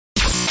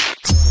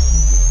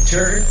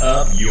Turn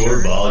up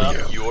your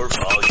volume.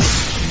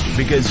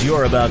 Because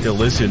you're about to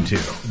listen to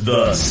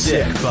The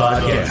Sick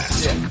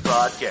Podcast.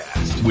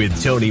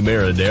 With Tony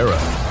Marinaro.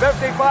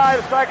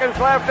 55 seconds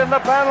left in the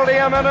penalty,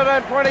 a minute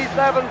and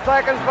 27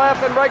 seconds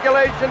left in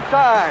regulation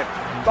time.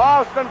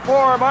 Boston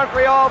 4,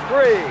 Montreal 3.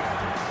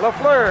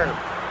 Lafleur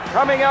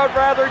coming out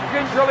rather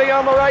gingerly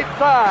on the right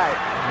side.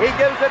 He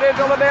gives it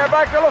into Lemaire,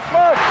 back to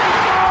Lafleur.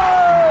 Oh!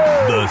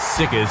 The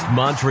sickest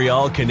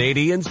Montreal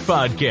Canadiens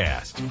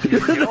podcast.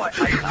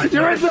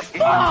 You're in the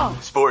ball!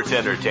 Sports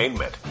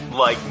entertainment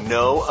like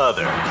no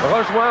other.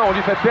 Rejoint, on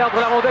lui fait perdre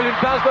la rondelle, une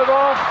passe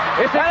devant.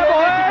 Et c'est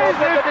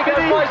le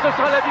dégagement, et ce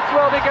sera la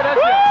victoire des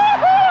Canadiens.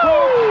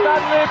 Coupe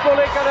Stanley pour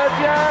les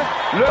Canadiens,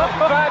 le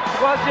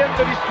 23e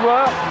de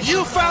l'histoire.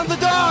 You found the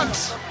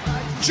dogs!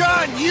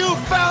 John, you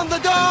found the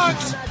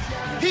dogs!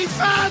 He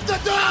found the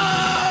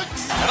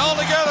dogs! And all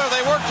together,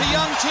 they worked a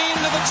young team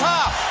to the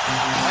top.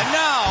 And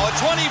now, a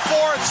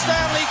 24th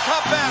Stanley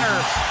Cup banner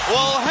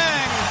will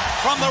hang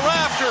from the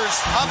rafters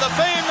of the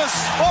famous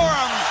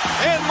Forum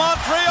in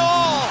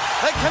Montreal.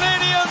 The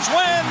Canadiens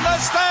win the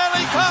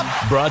Stanley Cup.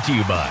 Brought to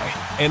you by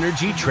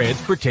Energy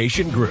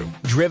Transportation Group.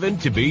 Driven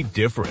to be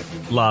different.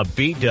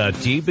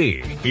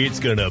 LaBeat.tv. It's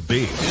gonna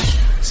be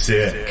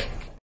sick.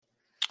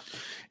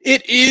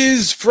 It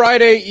is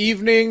Friday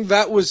evening.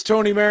 That was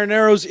Tony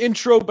Marinaro's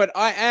intro, but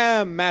I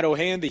am Matt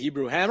O'Han, the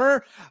Hebrew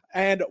Hammer,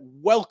 and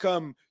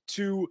welcome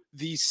to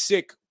the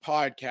Sick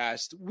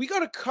Podcast. We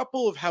got a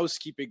couple of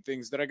housekeeping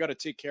things that I got to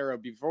take care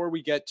of before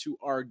we get to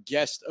our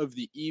guest of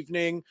the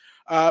evening.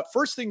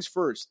 First things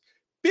first,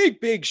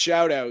 big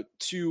shout out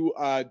to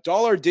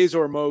Dollar Des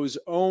Ormeau's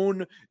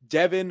own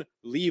Devin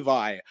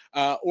Levi,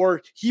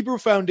 or Hebrew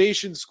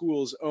Foundation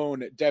School's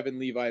own Devin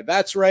Levi.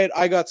 That's right.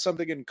 I got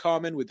something in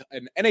common with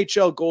an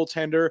NHL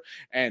goaltender,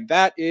 and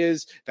that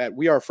is that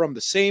we are from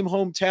the same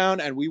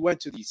hometown and we went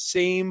to the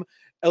same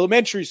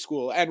elementary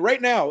school. And right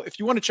now, if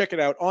you want to check it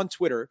out on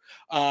Twitter,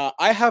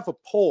 I have a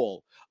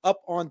poll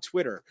up on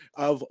Twitter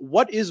of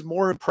what is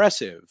more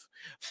impressive,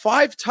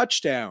 5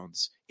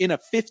 touchdowns in a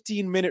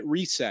 15-minute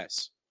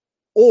recess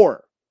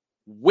or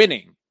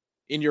winning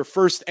in your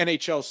first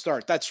NHL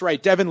start. That's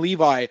right. Devin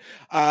Levi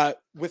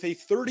with a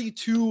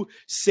 32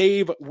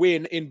 save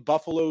win in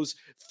Buffalo's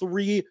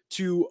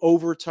 3-2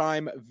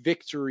 overtime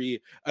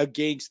victory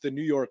against the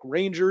New York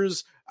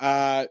Rangers.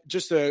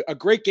 Just a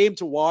great game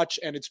to watch,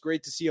 and it's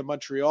great to see a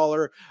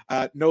Montrealer,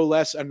 no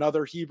less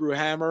another Hebrew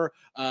Hammer,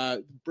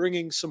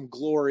 bringing some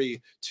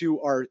glory to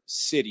our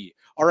city.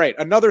 All right,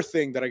 another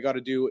thing that I got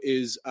to do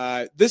is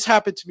this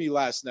happened to me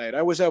last night.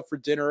 I was out for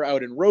dinner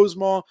out in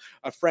Rosemont.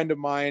 A friend of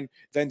mine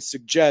then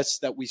suggests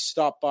that we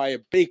stop by a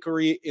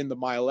bakery in the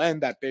Mile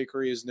End. That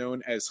bakery is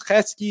known as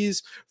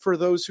Chesky's for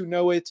those who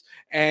know it.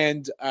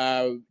 And,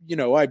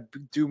 I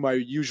do my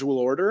usual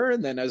order.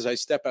 And then as I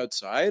step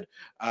outside,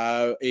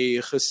 a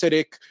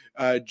Hasidic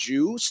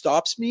Jew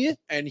stops me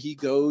and he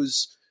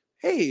goes,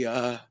 "Hey,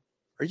 are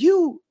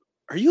you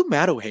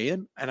Matt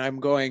O'Han?" And I'm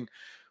going,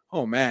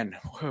 "Oh man,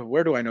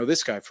 where do I know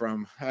this guy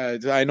from?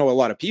 I know a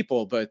lot of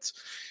people, but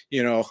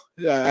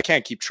I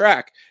can't keep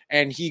track."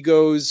 And he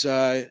goes,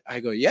 I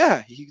go,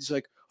 "Yeah." He's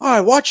like, "Oh,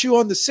 I watch you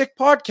on the Sick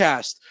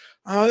Podcast."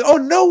 "Oh,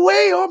 no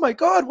way. Oh my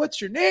God.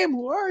 What's your name?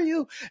 Who are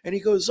you?" And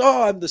he goes,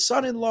 "Oh, I'm the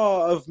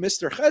son-in-law of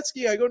Mr.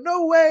 Chetsky." I go,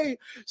 "No way."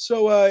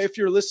 So if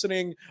you're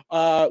listening,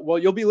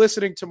 you'll be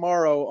listening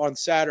tomorrow on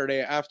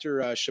Saturday after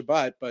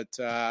Shabbat, but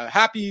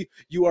happy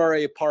you are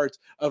a part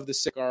of the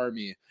Sick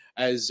Army,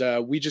 as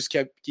we just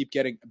keep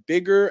getting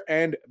bigger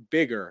and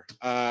bigger.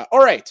 All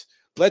right,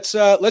 let's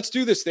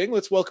do this thing.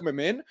 Let's welcome him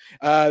in.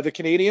 The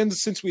Canadiens,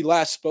 since we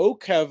last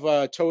spoke, have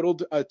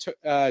totaled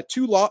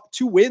 2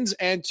 wins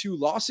and 2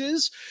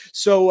 losses.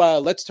 So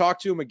let's talk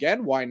to him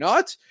again. Why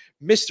not?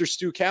 Mr.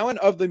 Stu Cowan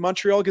of the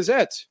Montreal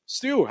Gazette.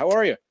 Stu, how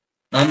are you?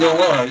 I'm doing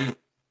well. How are you?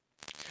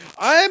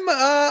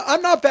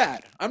 I'm not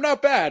bad. I'm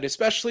not bad,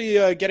 especially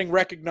getting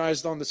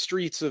recognized on the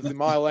streets of the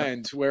Mile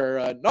End,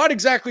 where not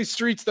exactly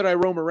streets that I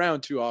roam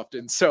around too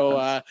often.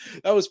 So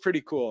that was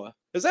pretty cool.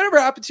 Has that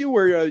ever happened to you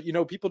where,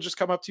 people just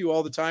come up to you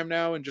all the time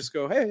now and just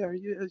go, "Hey, are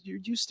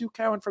you Stu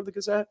Cowan from the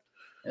Gazette?"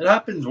 It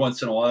happens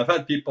once in a while. I've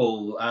had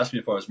people ask me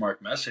if I was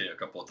Mark Messier a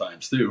couple of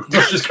times too,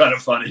 which is kind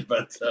of funny,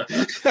 but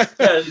yeah,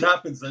 it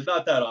happens.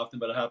 Not that often,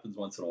 but it happens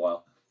once in a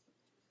while.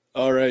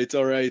 All right.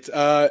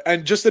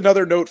 And just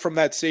another note from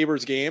that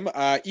Sabres game,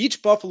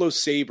 each Buffalo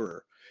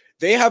Sabre,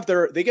 they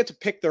get to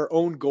pick their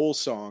own goal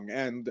song.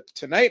 And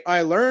tonight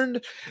I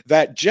learned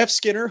that Jeff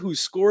Skinner, who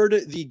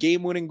scored the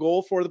game-winning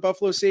goal for the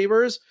Buffalo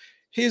Sabres,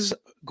 his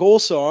goal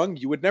song,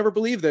 you would never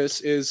believe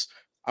this, is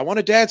 "I Want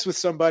to Dance with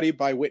Somebody"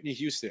 by Whitney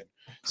Houston.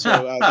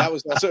 So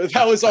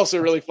that was also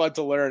really fun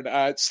to learn.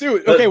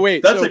 Stu, okay,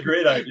 wait. That's a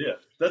great idea.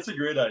 Fantastic.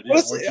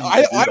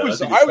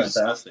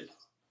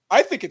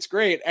 I think it's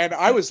great, and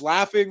I was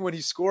laughing when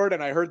he scored,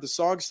 and I heard the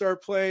song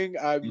start playing.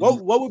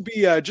 What would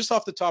be, just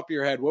off the top of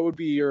your head, what would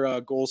be your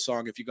goal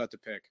song if you got to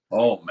pick?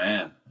 Oh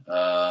man,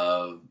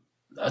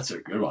 that's a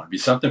good one. It'd be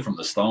something from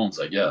the Stones,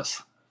 I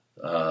guess.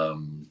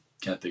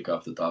 Can't think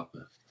off the top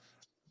of it.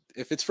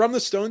 If it's from the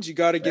Stones, you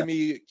got to give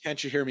me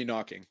 "Can't You Hear Me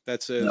Knocking."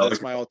 That's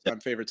my all-time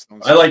favorite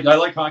Stones song. song. I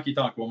like "Honky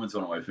Tonk Woman's"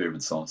 one of my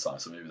favorite Stones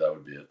songs, so maybe that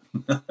would be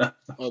it.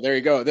 Well, there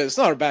you go. That's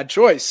not a bad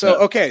choice. So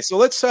okay, so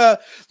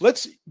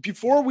let's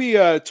before we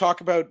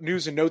talk about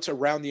news and notes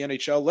around the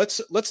NHL,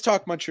 let's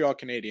talk Montreal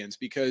Canadiens,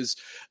 because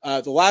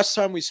the last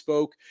time we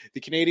spoke,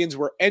 the Canadiens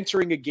were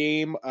entering a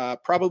game,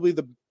 probably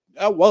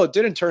it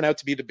didn't turn out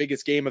to be the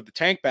biggest game of the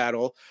tank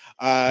battle,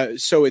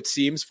 so it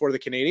seems, for the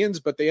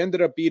Canadiens, but they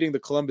ended up beating the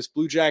Columbus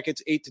Blue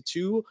Jackets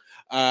 8-2.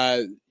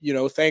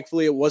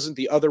 Thankfully it wasn't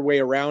the other way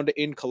around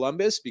in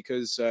Columbus,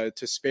 because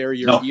to spare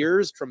your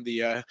ears from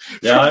the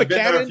I've been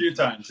there a few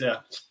times.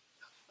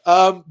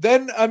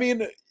 Then, I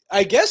mean,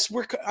 I guess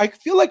I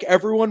feel like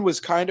everyone was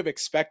kind of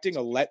expecting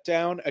a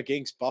letdown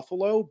against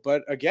Buffalo,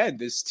 but again,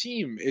 this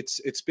team,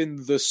 it's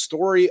been the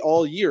story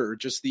all year.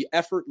 Just the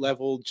effort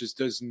level just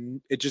does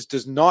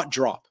not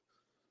drop.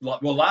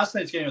 Well, last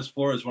night's game against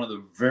Florida is one of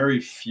the very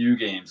few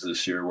games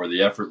this year where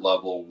the effort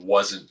level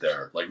wasn't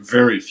there. Like,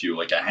 very few,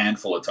 like a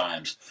handful of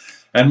times.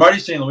 And Marty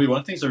St. Louis, one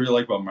of the things I really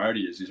like about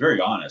Marty is he's very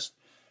honest.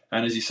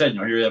 And as he said,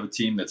 here you have a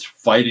team that's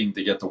fighting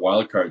to get the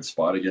wild card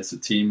spot against a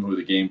team who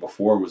the game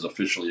before was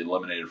officially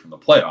eliminated from the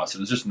playoffs.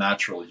 And it's just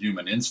natural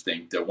human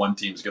instinct that one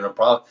team's going to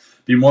probably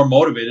be more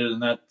motivated in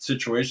that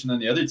situation than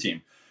the other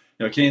team.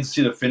 Canadiens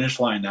see the finish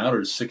line now.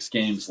 There's 6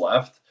 games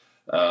left.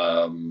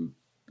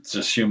 It's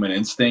just human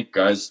instinct.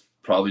 Guys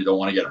probably don't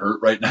want to get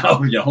hurt right now,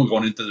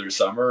 going into their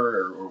summer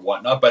or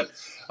whatnot. But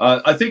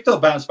I think they'll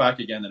bounce back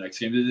again the next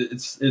game.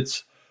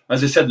 It's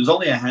as I said, there's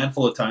only a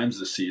handful of times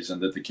this season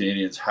that the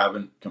Canadiens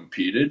haven't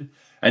competed.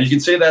 And you can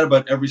say that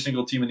about every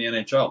single team in the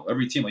NHL.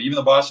 Every team, like even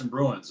the Boston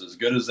Bruins, as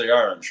good as they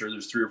are, I'm sure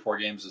there's 3 or 4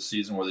 games this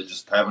season where they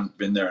just haven't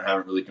been there and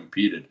haven't really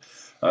competed.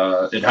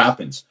 It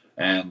happens.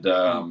 And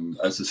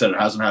as I said, it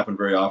hasn't happened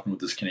very often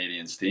with this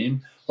Canadiens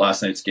team.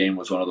 Last night's game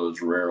was one of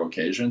those rare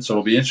occasions. So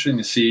it'll be interesting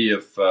to see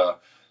if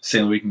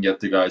St. Louis can get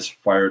the guys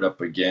fired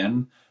up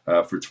again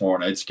for tomorrow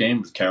night's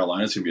game. With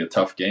Carolina, it's going to be a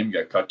tough game. You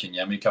got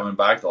Kotkaniemi coming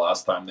back. The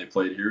last time they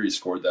played here, he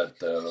scored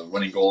that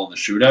winning goal in the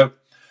shootout.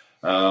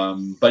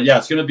 But yeah,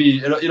 it's going to be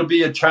it'll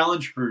be a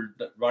challenge for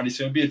Ronnie. It's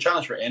going to be a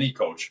challenge for any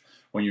coach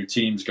when your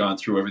team's gone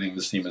through everything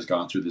this team has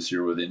gone through this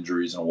year with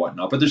injuries and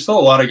whatnot. But there's still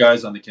a lot of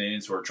guys on the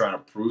Canadiens who are trying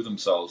to prove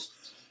themselves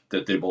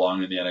that they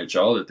belong in the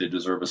NHL, that they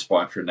deserve a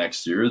spot for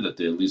next year, that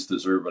they at least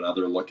deserve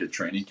another look at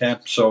training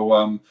camp.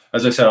 So,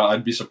 as I said,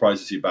 I'd be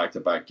surprised to see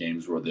back-to-back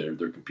games where their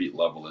compete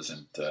level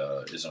isn't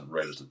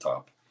right at the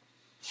top.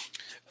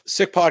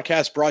 Sick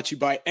Podcast brought to you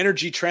by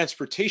Energy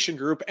Transportation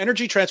Group.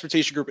 Energy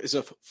Transportation Group is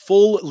a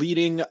full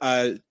leading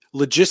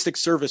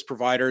logistics service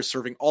provider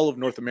serving all of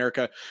North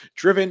America,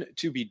 driven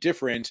to be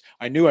different.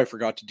 I knew I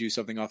forgot to do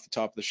something off the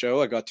top of the show.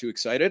 I got too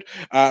excited.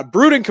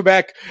 Brewed in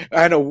Quebec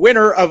and a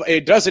winner of a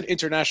dozen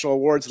international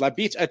awards, La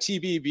Bitte à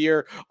TB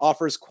Beer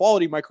offers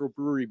quality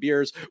microbrewery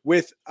beers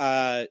with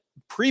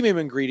premium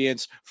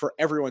ingredients for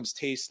everyone's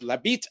taste. La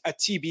Bitte à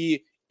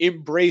TB,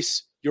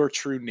 embrace your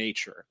true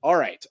nature. All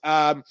right.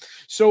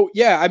 So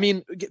yeah, I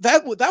mean,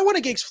 that one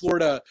against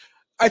Florida,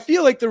 I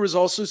feel like there was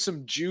also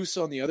some juice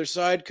on the other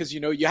side, because,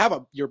 you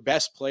have your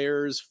best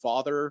player's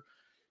father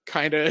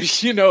kind of,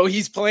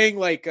 he's playing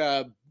like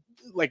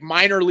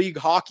minor league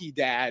hockey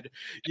dad,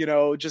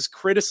 just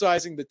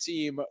criticizing the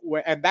team.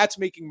 And that's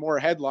making more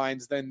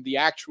headlines than the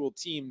actual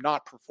team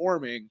not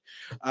performing.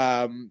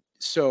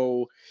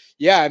 So,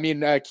 yeah, I mean,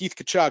 Keith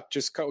Tkachuk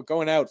just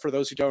going out, for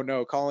those who don't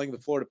know, calling the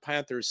Florida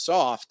Panthers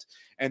soft.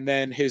 And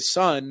then his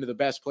son, the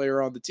best player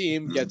on the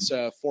team, gets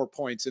 4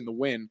 points in the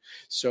win.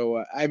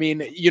 So, I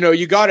mean,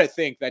 you got to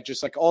think that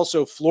just like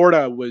also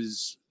Florida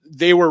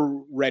they were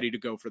ready to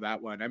go for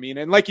that one. I mean,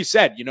 and like you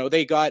said,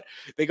 they got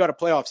a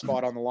playoff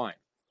spot on the line.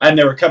 And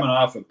they were coming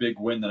off a big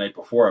win the night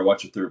before. I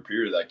watched the third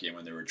period of that game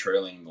when they were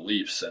trailing the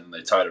Leafs, and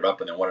they tied it up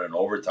and they won it in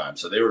overtime.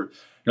 So they were,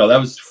 that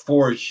was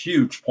 4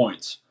 huge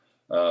points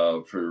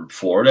for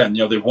Florida. And,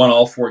 they've won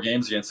all 4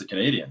 games against the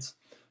Canadiens.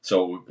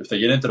 So if they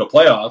get into the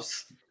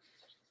playoffs,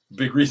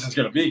 big reason is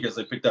going to be because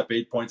they picked up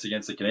 8 points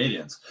against the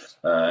Canadiens.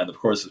 And of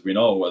course, as we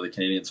know, the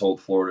Canadiens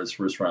hold Florida's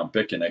first round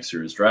pick in next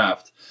year's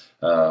draft.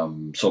 So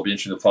it'll be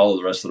interesting to follow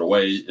the rest of the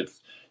way. If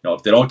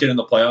they don't get in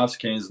the playoffs,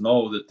 Canadiens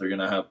know that they're going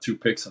to have 2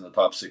 picks in the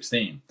top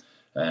 16.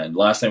 And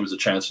last night was a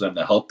chance for them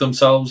to help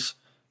themselves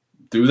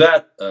do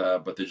that,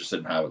 but they just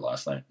didn't have it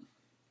last night.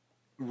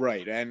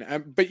 Right.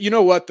 And but you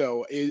know what,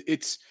 though?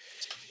 It's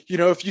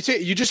if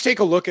you just take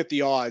a look at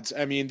the odds,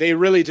 I mean, they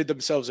really did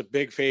themselves a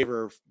big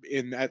favor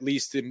in at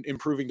least in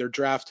improving their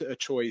draft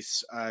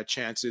choice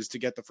chances to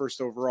get the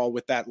first overall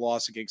with that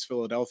loss against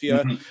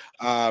Philadelphia.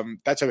 Mm-hmm.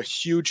 That's a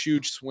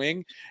huge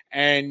swing.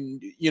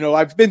 And,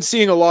 I've been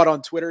seeing a lot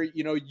on Twitter,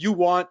 you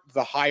want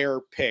the higher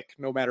pick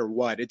no matter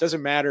what. It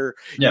doesn't matter.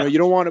 Yeah. You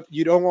don't want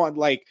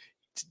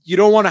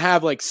to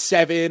have like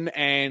 7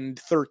 and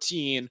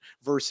 13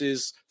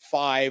 versus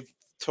 5-1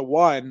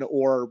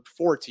 or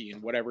 14,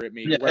 whatever it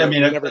may be,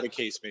 whatever the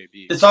case may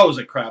be. It's always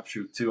a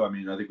crapshoot too. I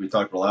mean, I think we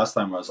talked about last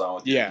time I was on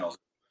with you.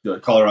 the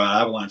Colorado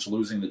Avalanche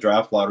losing the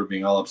draft lottery,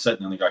 being all upset,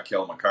 and then they got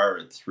Cale Makar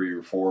at 3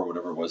 or 4 or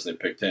whatever it was they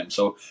picked him.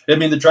 So I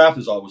mean, the draft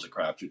is always a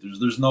crapshoot.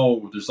 There's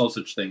no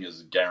such thing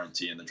as a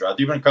guarantee in the draft.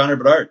 Even Connor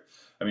Bedard.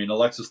 I mean,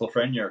 Alexis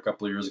Lafreniere a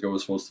couple of years ago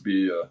was supposed to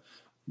be a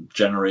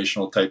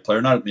generational type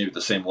player, not maybe at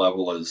the same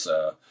level as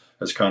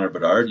Connor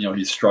Bedard. You know,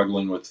 he's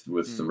struggling with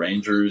the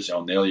Rangers. You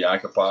know, Nail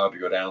Yakupov, you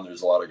go down,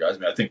 there's a lot of guys. I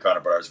mean, I think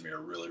Connor Bedard's going to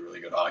be a really, really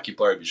good hockey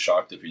player. I'd be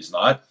shocked if he's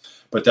not.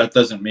 But that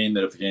doesn't mean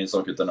that if the Canadiens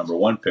don't get the number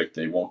 1 pick,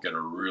 they won't get a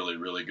really,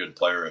 really good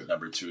player at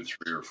number 2,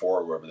 3, or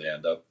 4, wherever they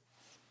end up.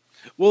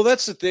 Well,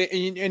 that's the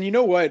thing. And you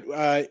know what?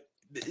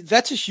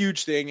 That's a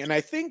huge thing. And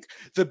I think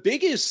the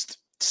biggest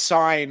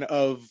sign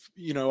of,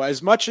 you know,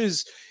 as much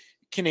as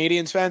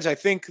Canadiens fans, I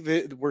think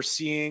that we're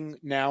seeing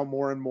now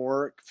more and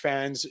more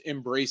fans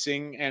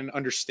embracing and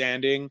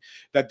understanding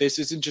that this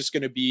isn't just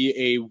going to be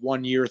a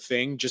 1-year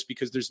thing just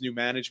because there's new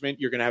management.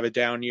 You're going to have a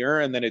down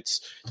year and then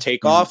it's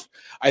takeoff.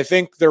 I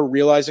think they're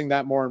realizing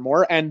that more and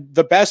more. And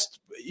the best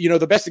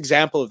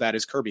example of that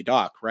is Kirby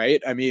Dach,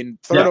 right? I mean,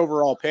 third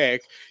overall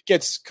pick,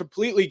 gets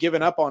completely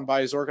given up on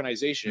by his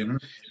organization.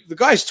 The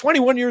guy's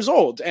 21 years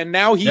old and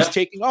now he's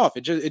taking off.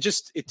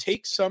 It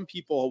takes some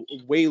people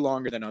way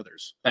longer than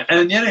others.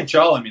 And in the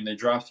NHL, I mean, they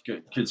draft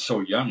kids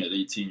so young at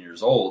 18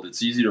 years old.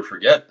 It's easy to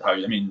forget how.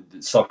 I mean,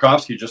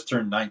 Slavkovsky just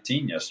turned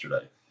 19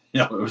 yesterday.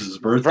 You know, it was his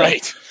birthday.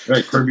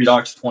 Right. Kirby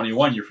Dach's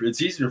 21.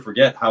 It's easy to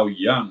forget how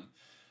young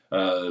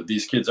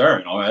these kids are.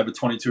 You know, I have a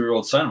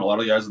 22-year-old son. A lot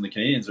of the guys in the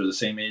Canadiens are the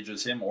same age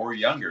as him or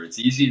younger. It's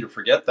easy to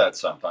forget that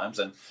sometimes.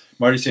 And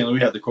Marty St.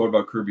 Louis had the quote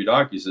about Kirby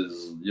Dach. He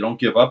says, "You don't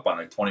give up on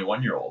a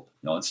 21-year-old.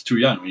 You know, it's too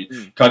young." I mean,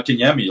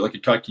 Kotkaniemi, you look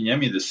at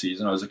Kotkaniemi this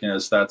season. I was looking at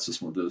his stats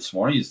this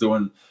morning. He's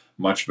doing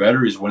much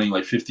better. He's winning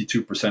like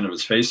 52% of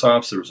his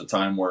faceoffs. There was a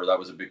time where that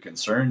was a big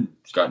concern.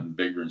 He's gotten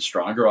bigger and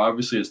stronger,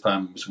 obviously, as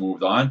time has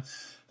moved on.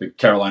 The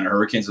Carolina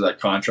Hurricanes, of that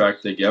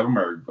contract they gave him,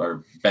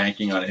 are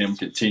banking on him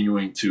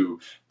continuing to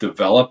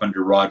develop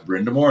under Rod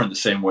Brindamore in the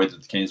same way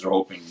that the Canes are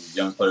hoping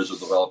young players will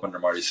develop under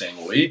Marty St.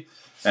 Louis.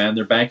 And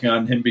they're banking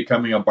on him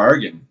becoming a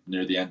bargain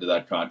near the end of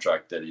that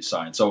contract that he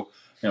signed. So,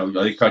 you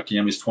know, I think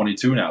Kotkaniemi's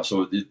 22 now.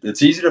 So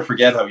it's easy to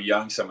forget how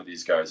young some of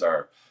these guys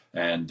are.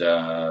 And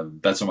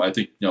that's what I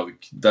think, you know,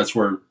 that's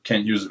where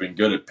Kent Hughes has been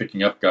good at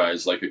picking up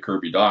guys like a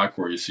Kirby Dach,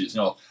 where you see, you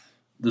know,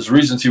 there's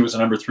reasons he was a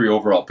number 3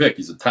 overall pick.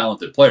 He's a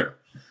talented player.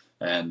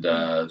 And,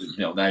 you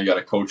know, now you got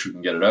a coach who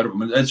can get it out of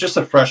him. And it's just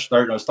a fresh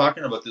start. And I was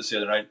talking about this the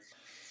other night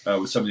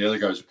with some of the other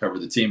guys who cover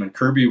the team. And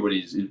Kirby, when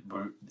he's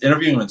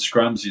interviewing in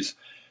scrums,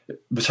 it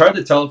was hard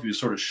to tell if he was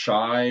sort of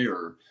shy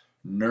or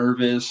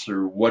nervous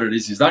or what it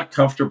is. He's not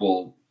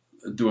comfortable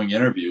doing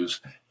interviews.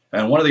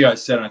 And one of the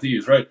guys said, and I think he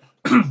was right,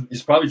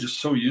 he's probably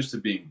just so used to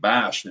being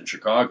bashed in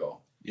Chicago.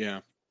 Yeah.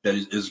 That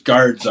his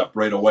guard's up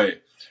right away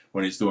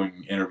when he's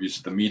doing interviews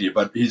with the media.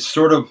 But he's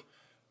sort of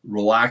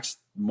relaxed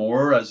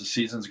more as the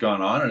season's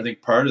gone on. And I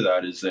think part of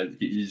that is that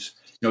he's,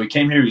 you know, he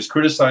came here, he was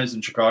criticized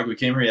in Chicago. He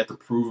came here, he had to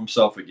prove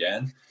himself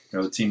again. You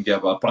know, the team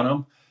gave up on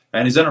him.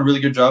 And he's done a really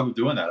good job of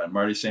doing that. And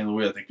Marty St.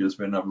 Louis, I think, has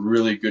been a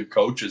really good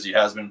coach, as he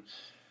has been.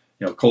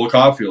 You know, Cole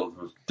Caulfield,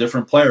 a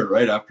different player,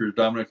 right? After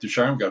Dominic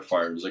Ducharme got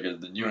fired, it was like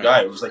the new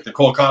guy. It was like the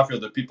Cole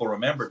Caulfield that people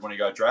remembered when he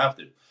got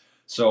drafted.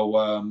 So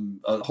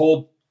a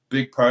whole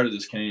big part of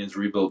this Canadiens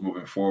rebuild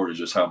moving forward is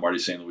just how Marty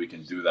St. Louis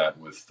can do that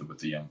with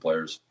the young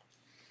players.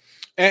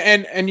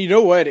 And you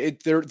know what?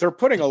 They're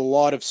putting a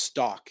lot of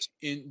stock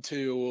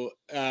into,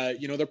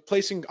 you know, they're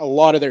placing a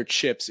lot of their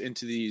chips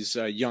into these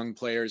young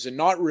players, and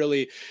not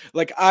really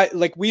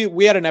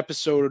we had an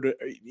episode,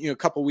 you know, a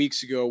couple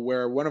weeks ago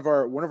where one of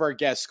our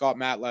guests, Scott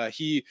Matla,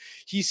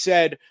 he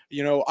said,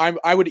 you know,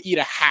 I would eat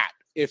a hat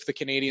if the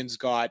Canadiens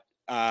got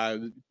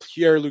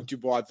Pierre-Luc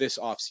Dubois this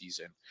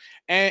offseason.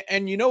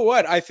 And you know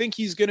what? I think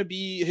his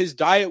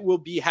diet will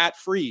be hat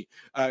free,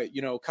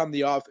 you know, come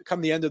the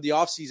end of the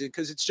offseason,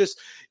 because it's just,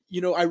 you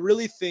know, I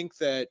really think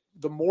that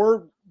the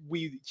more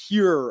we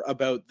hear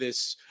about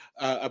this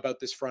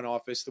front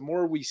office, the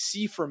more we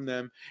see from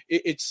them,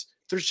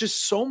 there's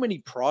just so many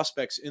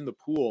prospects in the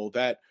pool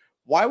that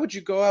why would you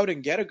go out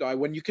and get a guy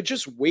when you could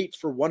just wait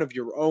for one of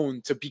your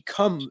own to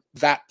become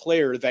that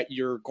player that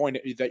you're going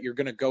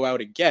to go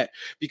out and get?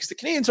 Because the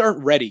Canadiens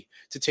aren't ready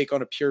to take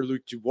on a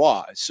Pierre-Luc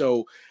Dubois.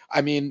 So,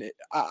 I mean,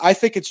 I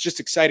think it's just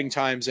exciting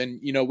times. And,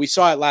 you know, we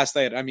saw it last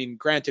night. I mean,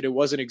 granted, it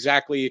wasn't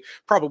exactly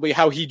probably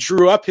how he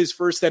drew up his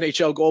first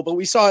NHL goal, but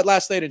we saw it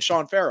last night in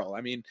Sean Farrell.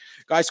 I mean,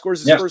 guy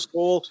scores his first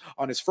goal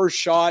on his first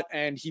shot,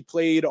 and he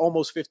played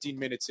almost 15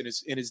 minutes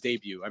in his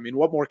debut. I mean,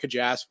 what more could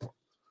you ask for?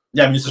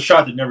 Yeah, I mean, it's a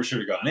shot that never should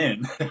have gone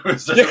in. It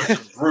was a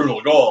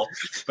brutal goal.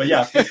 But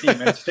yeah, 15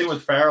 minutes. The thing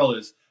with Farrell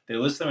is they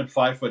list him at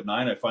 5'9".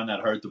 I find that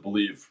hard to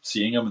believe.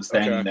 Seeing him and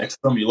standing next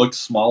to him, he looks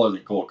smaller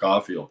than Cole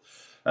Caulfield.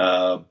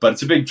 But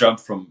it's a big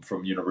jump from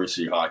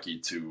university hockey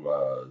to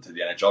the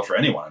NHL for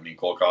anyone. I mean,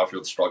 Cole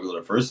Caulfield struggled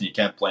at first, and you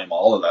can't blame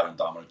all of that on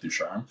Dominic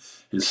Ducharme.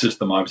 His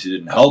system obviously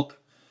didn't help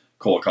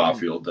Cole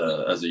Caulfield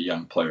as a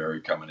young player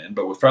coming in.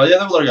 But with Farrell, there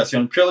were other guys. You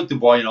know, Pierre-Luc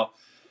Dubois, you know,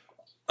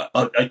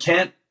 I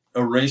can't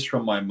erase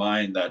from my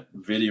mind that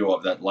video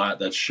of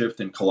that shift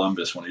in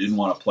Columbus when he didn't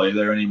want to play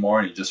there anymore,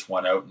 and he just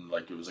went out and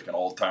like it was like an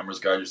old timers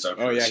guy just out.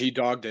 He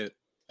dogged it.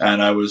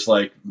 And I was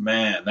like,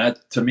 man,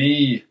 that to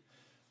me,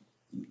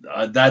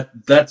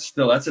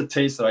 that's a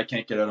taste that I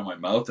can't get out of my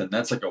mouth, and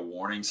that's like a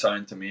warning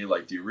sign to me.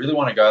 Like, do you really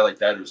want a guy like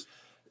that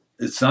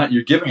it's not,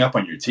 you're giving up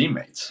on your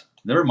teammates.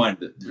 Never mind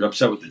that you're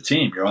upset with the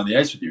team. You're on the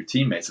ice with your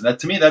teammates. And that,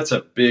 to me, that's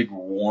a big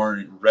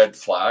red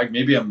flag.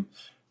 Maybe I'm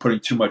putting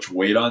too much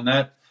weight on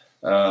that.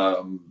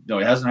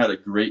 He hasn't had a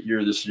great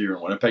year this year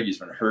in Winnipeg. He's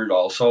been hurt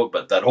also,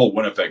 but that whole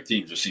Winnipeg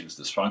team just seems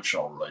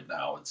dysfunctional right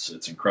now.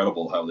 It's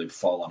incredible how they've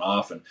fallen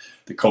off, and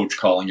the coach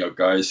calling out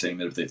guys saying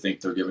that if they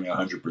think they're giving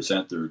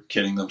 100%, they're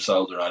kidding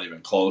themselves. They're not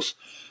even close.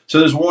 So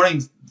there's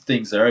warning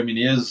things there. I mean,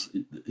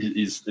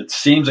 it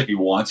seems like he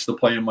wants to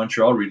play in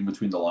Montreal, reading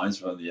between the lines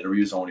from the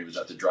interviews when he was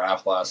at the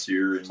draft last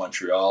year in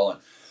Montreal.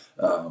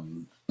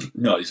 And,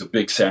 he's a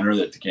big center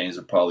that the Canadiens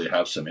would probably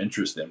have some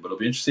interest in, but it'll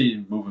be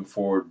interesting moving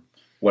forward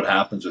what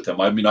happens with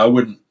him. I mean, I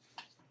wouldn't,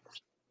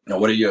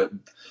 what are you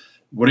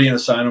going to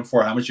sign him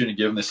for? How much are you going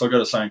to give him? They still got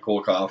to sign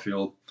Cole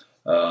Caulfield.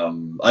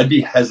 I'd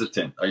be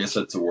hesitant. I guess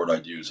that's the word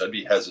I'd use. I'd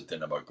be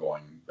hesitant about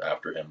going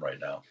after him right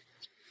now.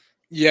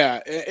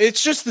 Yeah,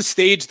 it's just the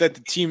stage that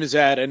the team is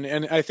at,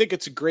 and I think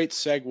it's a great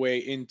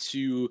segue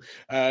into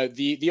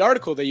the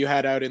article that you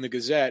had out in the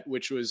Gazette,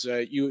 which was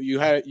you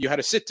had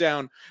a sit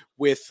down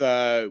with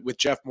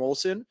Geoff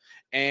Molson,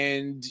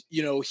 and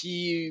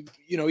he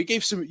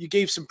gave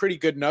some pretty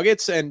good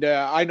nuggets, and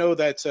I know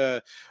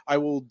that I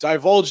will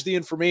divulge the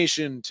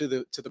information to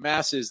the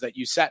masses that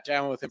you sat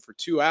down with him for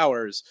 2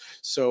 hours.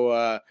 So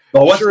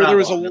I'm sure there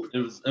was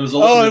it was a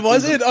little,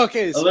 was it?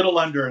 Okay, a little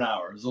under an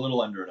hour. It was a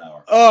little under an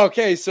hour. Oh,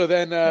 okay, so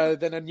then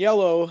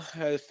Agnello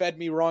fed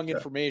me wrong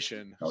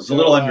information. It was a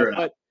little under an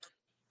hour.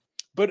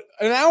 But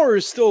an hour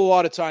is still a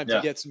lot of time to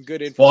get some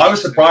good information. Well, I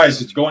was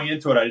surprised. It's going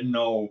into it. I didn't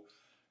know.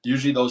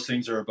 Usually those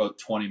things are about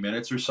 20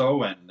 minutes or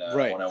so. And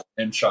when I went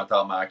in,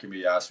 Chantal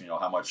Mackenby asked me,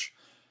 how much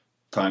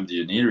time do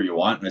you need or you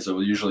want? And I said,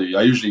 well,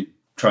 I usually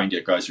try and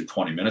get guys through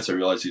 20 minutes. I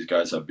realize these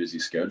guys have busy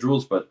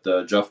schedules, but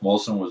Geoff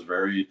Molson was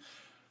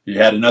he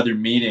had another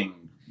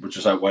meeting, which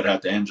is what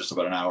had to end just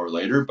about an hour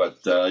later. But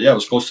it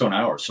was close to an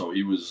hour. So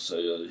he was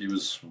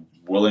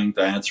willing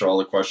to answer all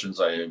the questions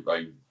I had.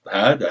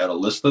 I had a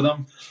list of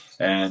them,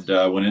 and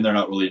went in there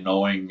not really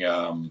knowing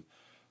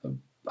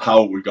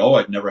how it would go.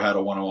 I'd never had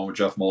a one-on-one with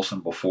Geoff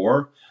Molson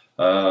before,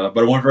 but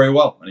it went very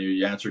well. And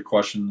he answered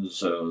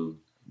questions,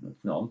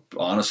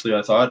 honestly,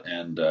 I thought,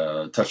 and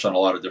touched on a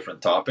lot of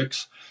different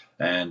topics.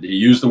 And he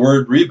used the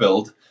word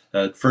rebuild.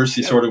 At first,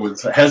 he sort of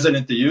was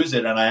hesitant to use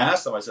it. And I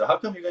asked him, I said, how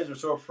come you guys are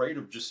so afraid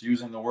of just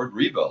using the word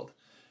rebuild?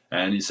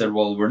 And he said,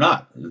 well, we're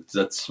not.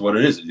 That's what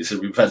it is. He said,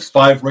 we've had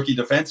 5 rookie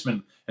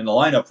defensemen in the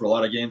lineup for a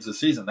lot of games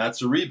this season.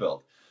 That's a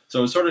rebuild.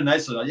 So it's sort of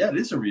nice. It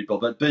is a rebuild.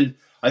 But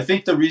I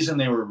think the reason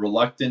they were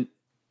reluctant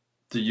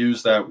to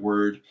use that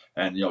word,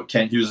 and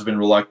Kent Hughes has been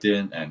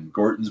reluctant, and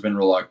Gorton's been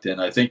reluctant.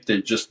 I think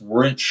they just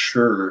weren't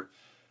sure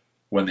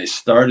when they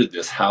started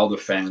this how the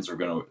fans were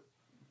going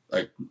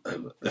to,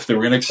 if they were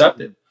going to accept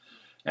it.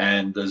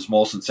 And as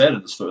Molson said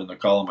in the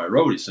column I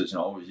wrote, he says,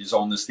 he's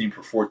owned this team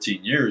for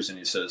 14 years, and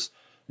he says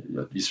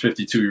he's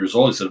 52 years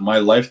old. He said, in my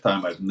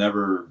lifetime, I've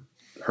never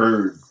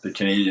heard the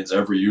Canadians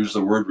ever use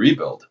the word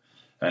rebuild.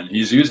 And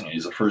he's using it.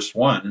 He's the first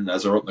one. And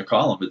as I wrote in the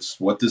column, it's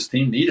what this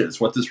team needed. It's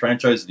what this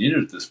franchise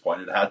needed at this point.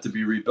 It had to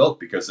be rebuilt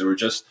because they were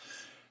just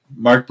 –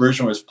 Marc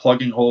Bergevin was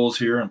plugging holes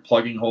here and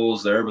plugging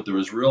holes there, but there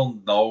was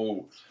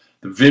the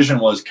vision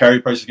was Carey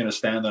Price is going to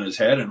stand on his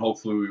head and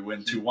hopefully we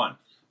win 2-1.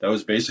 That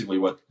was basically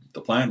what the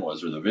plan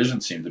was, or the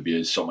vision seemed to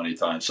be so many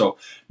times. So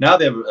now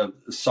they have a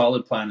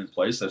solid plan in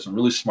place. They have some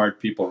really smart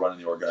people running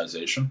the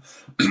organization.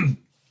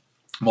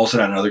 Molson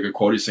had another good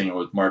quote. He's saying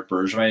with Marc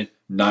Bergevin,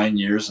 9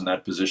 years in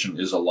that position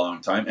is a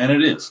long time, and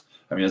it is.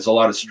 I mean, it's a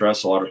lot of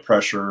stress, a lot of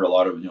pressure, a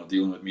lot of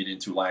dealing with media in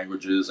 2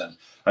 languages, and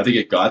I think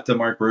it got to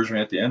Marc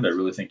Bergevin at the end. I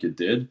really think it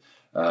did,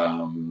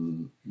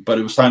 but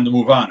it was time to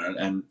move on,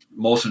 and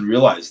Molson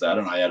realized that.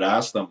 And I had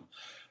asked them,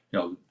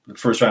 the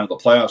first round of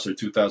the playoffs in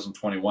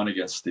 2021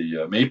 against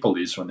the Maple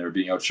Leafs when they were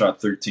being outshot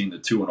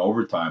 13-2 in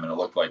overtime, and it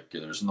looked like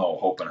there's no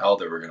hope in hell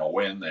they were going to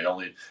win. They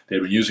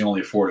had been using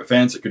only 4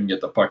 defense. They couldn't get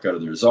the puck out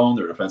of their zone.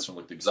 Their defensemen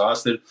looked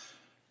exhausted.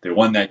 They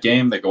won that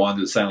game. They go on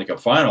to the Stanley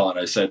Cup final, and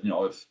I said,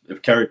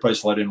 if Carey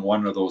Price let in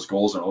one of those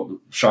goals and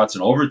shots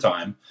in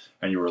overtime,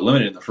 and you were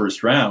eliminated in the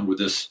first round, would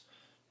this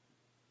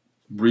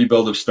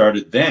rebuild have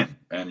started then?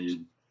 And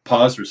he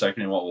paused for a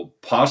second and went, well,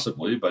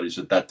 possibly, but he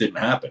said that didn't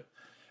happen.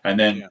 And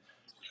then.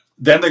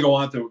 Then they go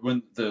on to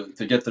win to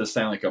get to the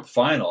Stanley Cup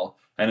final,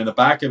 and in the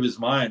back of his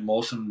mind,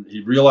 Molson, he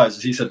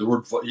realizes, he said he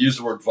used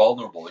the word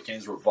vulnerable. The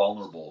Canes were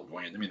vulnerable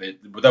going in. I mean,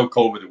 without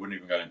COVID, they wouldn't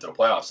even got into the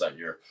playoffs that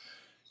year.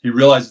 He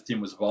realized the team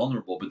was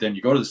vulnerable, but then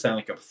you go to the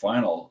Stanley Cup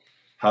final.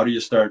 How do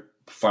you start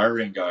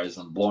firing guys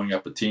and blowing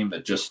up a team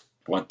that just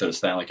went to the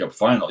Stanley Cup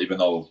final, even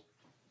though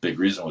big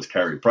reason was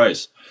Carey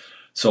Price?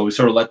 So we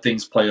sort of let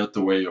things play out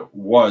the way it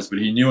was, but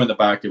he knew in the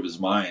back of his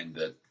mind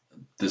that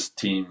this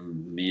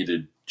team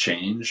needed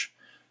change.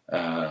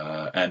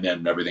 And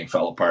then everything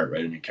fell apart,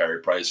 right? I mean, Carey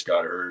Price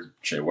got hurt,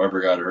 Shea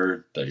Weber got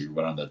hurt, they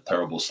went on the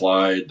terrible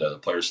slide, the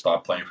players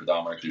stopped playing for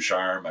Dominic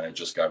Ducharme, and it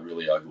just got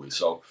really ugly.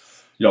 So,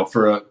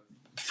 for a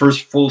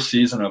first full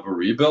season of a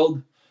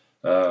rebuild,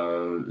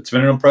 it's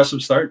been an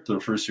impressive start to the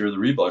first year of the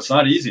rebuild. It's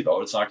not easy,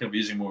 though. It's not going to be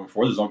easy moving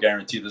forward. There's no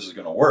guarantee this is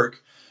going to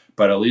work,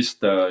 but at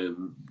least,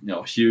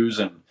 Hughes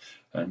and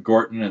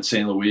Gorton and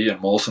St. Louis and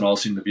Molson all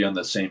seem to be on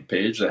the same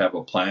page. They have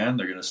a plan.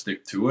 They're going to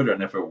stick to it.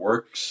 And if it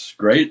works,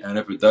 great. And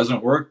if it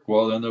doesn't work,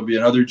 well, then there'll be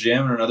another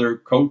GM and another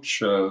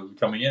coach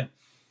coming in.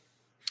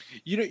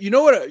 You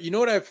know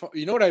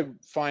what I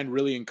find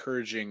really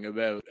encouraging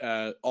about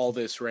all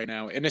this right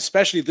now, and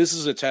especially this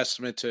is a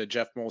testament to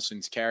Geoff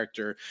Molson's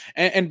character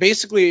and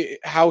basically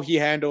how he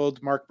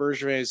handled Marc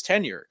Bergevin's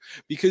tenure,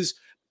 because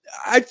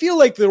I feel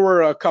like there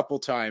were a couple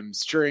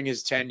times during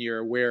his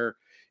tenure where,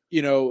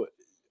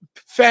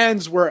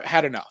 fans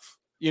had enough,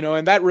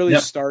 and that really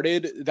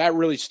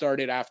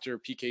started after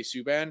PK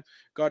Subban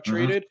got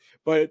traded.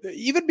 But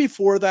even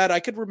before that, I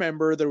could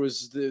remember there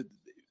was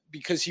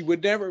because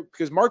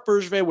Marc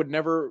Bergevin would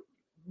never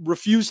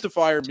refuse to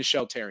fire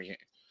Michel Therrien.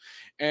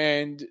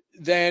 And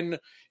then,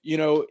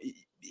 there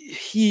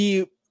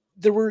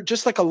were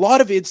just like a lot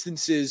of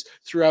instances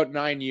throughout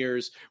 9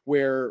 years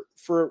where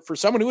for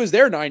someone who was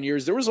there 9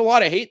 years, there was a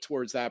lot of hate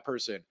towards that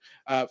person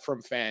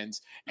from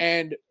fans.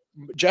 And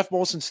Geoff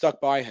Molson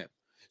stuck by him.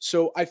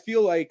 So I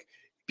feel like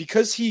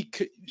because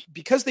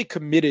they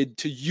committed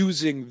to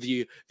using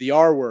the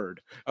R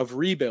word of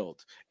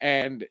rebuild,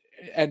 and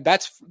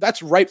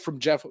that's right from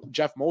Geoff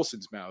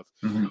Molson's mouth.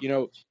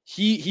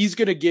 He's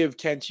going to give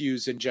Kent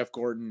Hughes and Jeff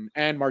Gordon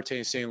and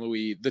Martin St.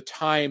 Louis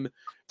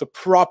the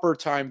proper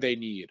time they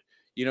need.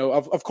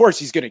 Of course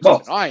he's going to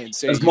keep an eye and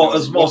say, as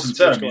Molson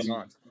said,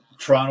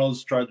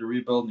 Toronto's tried to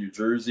rebuild, New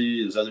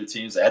Jersey, his other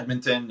teams,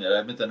 Edmonton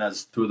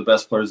has two of the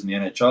best players in the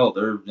NHL.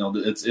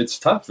 It's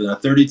tough in a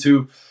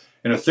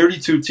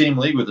 32 team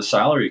league with a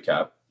salary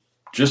cap.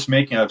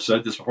 I've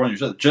said this before,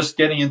 just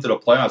getting into the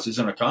playoffs is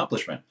an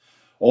accomplishment.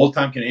 Old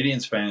time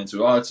Canadians fans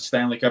who, it's a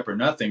Stanley Cup or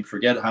nothing,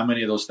 forget how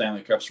many of those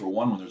Stanley Cups were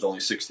won when there's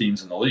only 6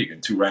 teams in the league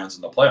and 2 rounds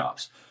in the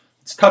playoffs.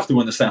 It's tough to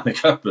win the Stanley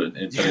Cup in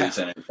today's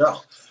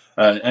NHL.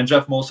 And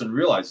Geoff Molson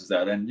realizes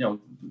that. And,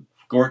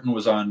 Gordon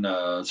was on,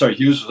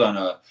 Hughes was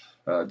on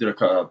did a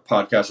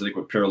podcast, I think,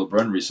 with Pierre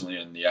LeBrun recently,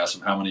 and he asked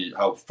him,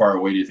 how far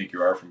away do you think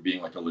you are from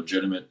being like a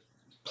legitimate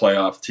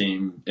playoff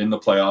team in the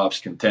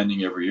playoffs,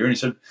 contending every year? And he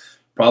said,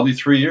 probably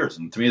 3 years.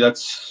 And to me,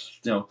 that's,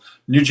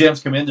 new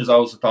GMs come in, there's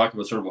always a talk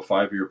about sort of a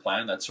 5-year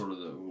plan. That's sort of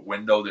the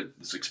window that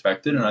is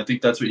expected. And I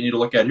think that's what you need to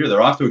look at here.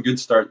 They're off to a good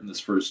start in this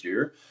first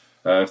year.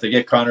 If they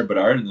get Connor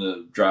Bedard in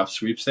the draft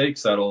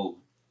sweepstakes, that'll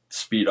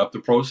speed up the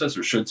process,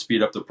 or should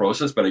speed up the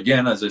process. But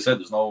again, as I said,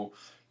 there's no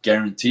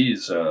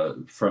guarantees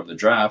from the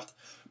draft.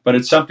 But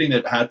it's something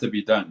that had to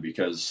be done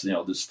because,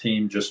 this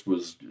team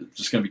was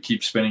going to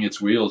keep spinning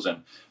its wheels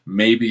and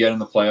maybe get in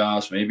the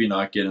playoffs, maybe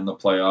not get in the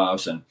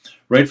playoffs. And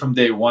right from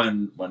day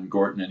one, when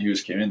Gorton and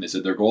Hughes came in, they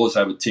said their goal is to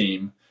have a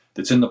team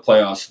that's in the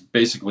playoffs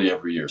basically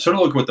every year. Sort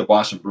of look at what the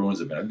Boston Bruins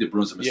have been. I think the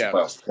Bruins have missed the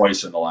playoffs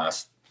twice in the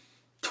last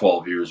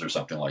 12 years or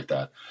something like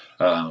that.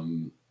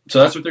 So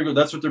that's what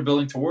they're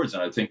building towards,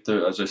 and I think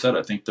as I said,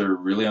 I think they're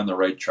really on the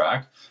right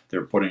track.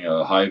 They're putting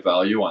a high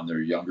value on their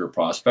younger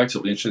prospects.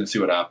 It'll be interesting to see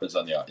what happens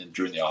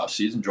during the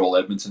offseason. Joel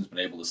Edmondson's been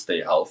able to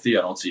stay healthy.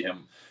 I don't see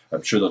him.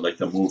 I'm sure they'd like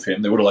to move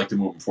him. They would have liked to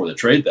move him before the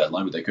trade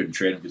deadline, but they couldn't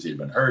trade him because he'd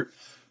been hurt.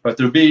 But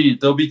there'll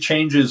be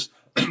changes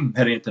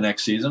heading into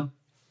next season.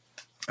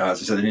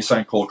 As I said, then you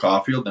sign Cole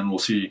Caulfield, then we'll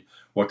see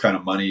what kind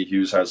of money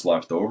Hughes has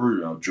left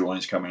over.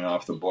 Julian's coming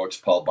off the books.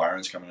 Paul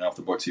Byron's coming off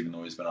the books, even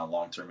though he's been on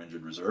long-term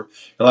injured reserve.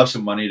 He'll have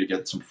some money to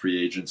get some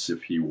free agents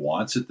if he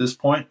wants at this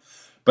point.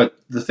 But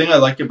the thing I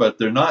like about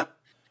they're not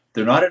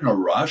in a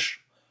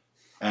rush.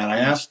 And I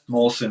asked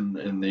Molson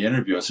in the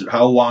interview, I said,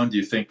 how long do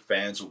you think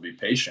fans will be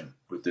patient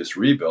with this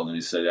rebuild? And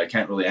he said, I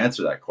can't really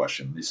answer that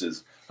question. He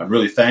says, I'm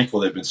really thankful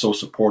they've been so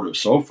supportive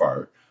so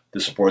far, the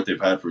support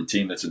they've had for a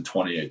team that's in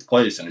 28th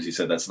place. And as he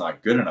said, that's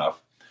not good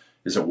enough.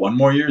 Is it 1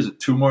 more year? Is it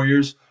 2 more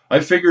years? I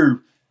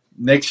figure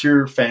next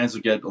year fans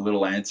will get a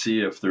little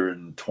antsy if they're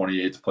in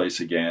 28th place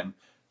again.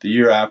 The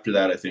year after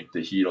that, I think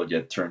the heat will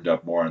get turned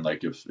up more. And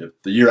like if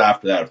the year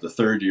after that, if the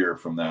third year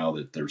from now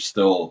that they're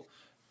still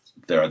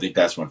there, I think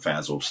that's when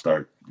fans will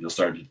start. You'll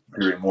start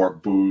hearing more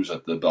boos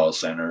at the Bell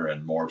Center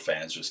and more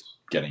fans just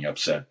getting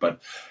upset. But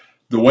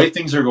the way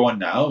things are going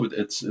now,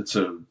 it's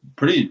a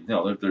pretty,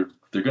 they're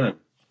going to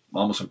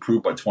almost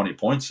improve by 20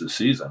 points this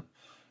season,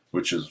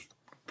 which is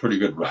pretty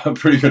good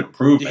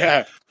improvement.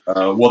 Yeah.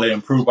 Will they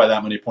improve by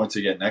that many points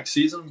again next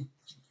season?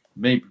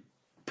 Maybe,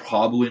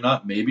 probably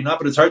not, maybe not,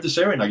 but it's hard to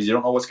say right now because you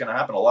don't know what's going to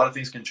happen. A lot of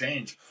things can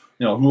change.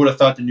 Who would have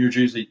thought the New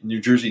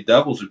Jersey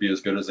Devils would be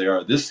as good as they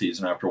are this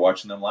season after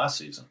watching them last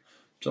season?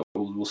 So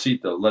we'll see.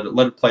 Let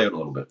it play out a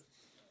little bit.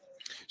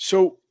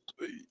 So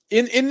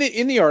in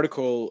the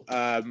article,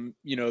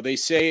 they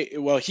say,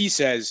 well, he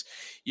says,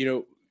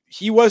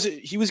 he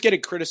was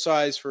getting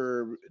criticized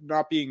for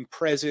not being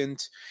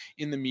present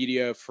in the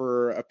media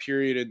for a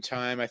period in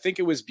time. I think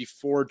it was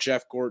before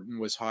Jeff Gordon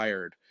was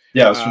hired.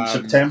 Yeah, it was from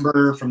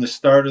September, from the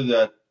start of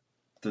the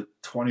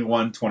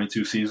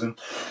 21-22 season,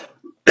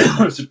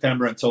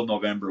 September until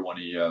November when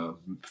he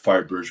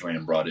fired Bergevin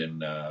and brought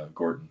in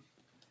Gordon.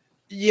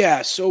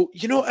 Yeah, so,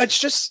 it's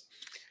just,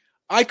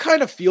 I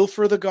kind of feel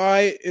for the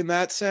guy in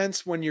that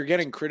sense when you're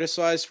getting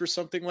criticized for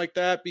something like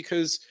that,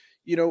 because,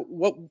 I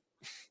don't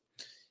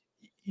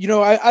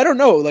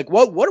know, like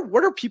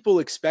what are people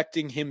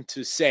expecting him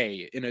to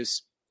say in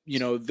his,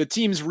 the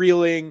team's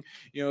reeling,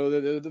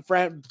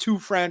 the two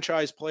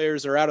franchise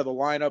players are out of the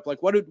lineup. Like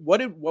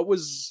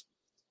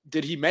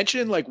did he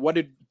mention, like, what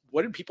did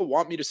people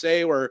want me to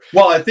say? Or,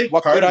 well, I think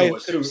what part could of I it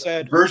was have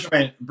said?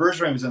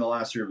 Bergevin was in the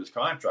last year of his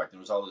contract. There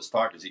was all this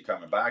talk: is he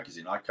coming back? Is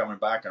he not coming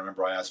back? I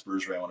remember I asked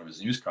Bergevin at one of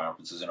his news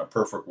conferences, "In a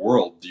perfect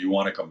world, do you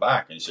want to come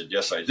back?" And he said,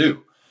 "Yes, I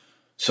do."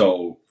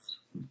 So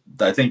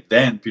I think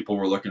then people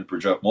were looking for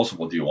Geoff Molson.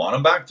 Well, do you want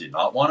him back? Do you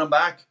not want him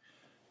back?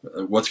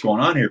 What's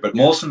going on here? But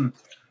Molson,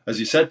 as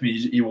he said to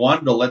me, he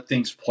wanted to let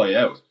things play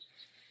out.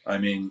 I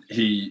mean,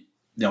 he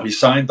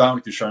signed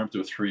Dominic Ducharme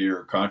to a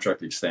 3-year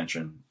contract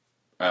extension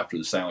after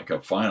the Stanley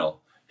Cup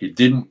final. He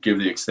didn't give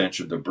the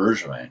extension to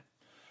Bergevin.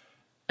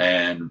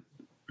 And,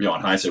 in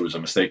hindsight, it was a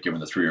mistake giving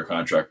the 3-year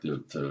contract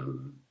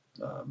to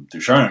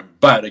Ducharme.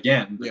 But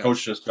again, the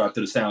coach just got to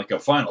the Stanley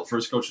Cup final.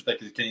 First coach to take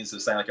the Canadiens to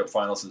the Stanley Cup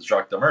final since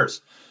Jacques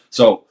Demers.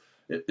 So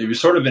it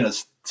was sort of in a.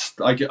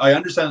 I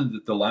understand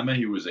the dilemma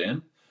he was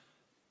in.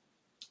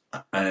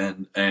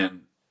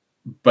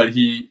 But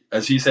he,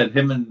 as he said,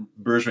 him and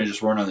Bergevin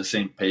just weren't on the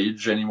same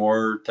page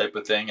anymore, type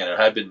of thing. And it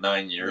had been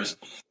 9 years.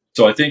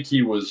 So I think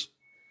he was.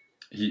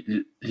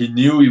 He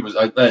knew he was.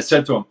 I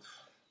said to him,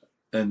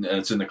 and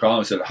it's in the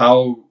column. I said,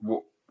 how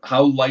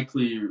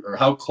likely or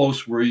how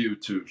close were you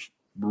to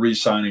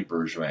re-signing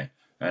Bergevin?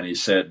 And he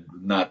said,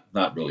 not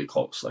really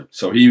close. Like,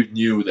 so he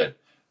knew that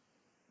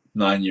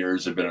 9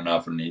 years had been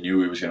enough, and he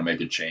knew he was going to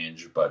make a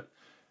change. But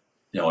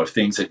if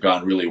things had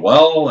gone really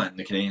well and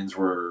the Canadiens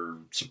were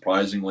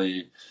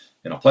surprisingly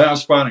in a playoff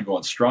spot and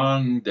going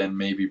strong, then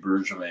maybe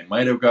Bergevin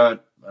might have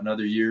got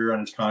another year on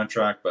his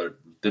contract, but it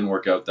didn't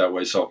work out that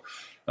way. So.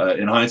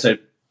 In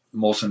hindsight,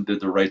 Molson did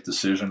the right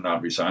decision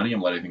not re-signing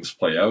him, letting things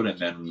play out, and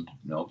then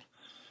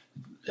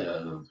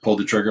pulled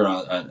the trigger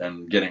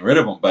on getting rid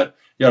of him. But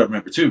you got to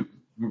remember too,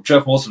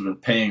 Geoff Molson has been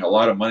paying a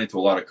lot of money to a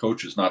lot of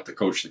coaches not to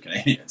coach the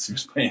Canadiens. He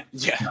was paying,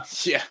 he's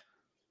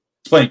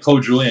paying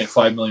Claude Julien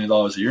 $5 million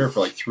a year for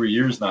like 3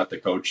 years not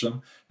to coach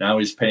them. Now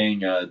he's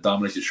paying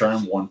Dominic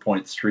Ducharme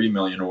 $1.3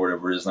 million or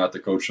whatever it is not to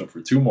coach them for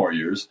 2 more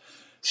years.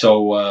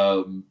 So,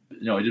 I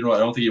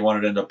don't think he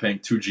wanted to end up paying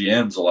 2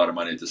 GMs a lot of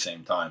money at the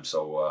same time.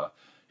 So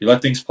he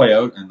let things play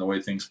out, and the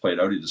way things played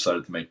out, he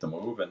decided to make the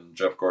move, and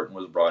Jeff Gorton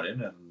was brought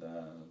in, and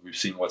we've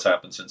seen what's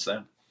happened since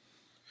then.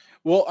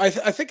 Well, I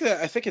think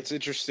it's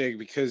interesting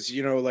because,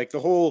 like the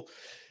whole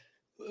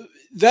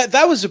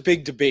that was a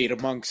big debate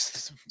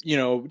amongst,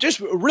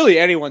 just really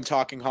anyone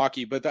talking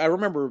hockey. But I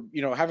remember,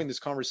 having this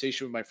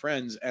conversation with my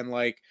friends and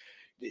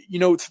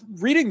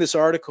reading this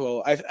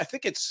article, I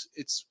think it's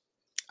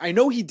I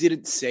know he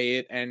didn't say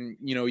it, and,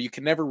 you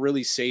can never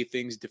really say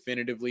things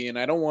definitively, and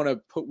I don't want to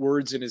put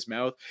words in his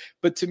mouth,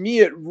 but to me,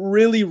 it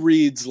really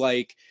reads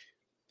like,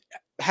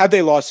 had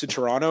they lost to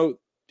Toronto,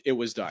 it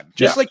was done.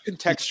 Just like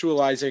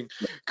contextualizing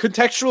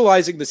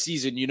the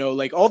season,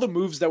 like all the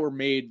moves that were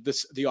made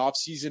the off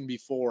season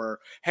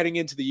before heading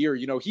into the year,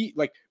 he,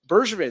 like,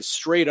 Bergevin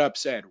straight up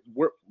said,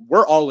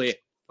 we're all in,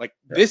 like,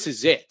 this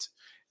is it,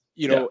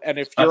 and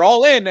if you're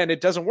all in and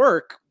it doesn't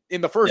work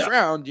in the first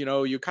round,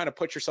 you kind of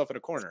put yourself in a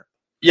corner.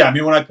 Yeah, I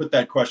mean, when I put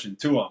that question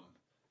to him,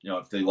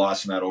 if they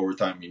lost in that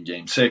overtime in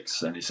Game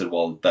 6, and he said,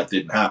 "Well, that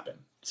didn't happen,"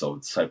 so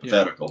it's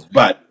hypothetical.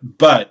 Yeah.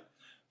 But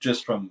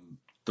just from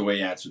the way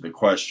he answered the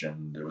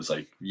question, it was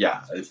like,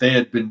 if they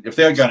had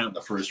gotten out in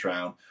the first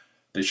round,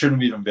 they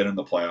shouldn't have even been in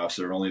the playoffs.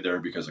 They're only there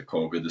because of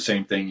COVID. The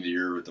same thing the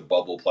year with the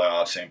bubble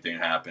playoffs, same thing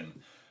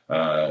happened.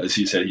 As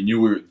he said, he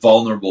knew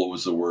vulnerable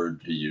was the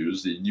word he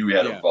used. He knew he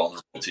had a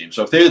vulnerable team.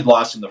 So if they had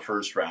lost in the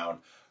first round,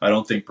 I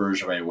don't think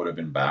Bergevin would have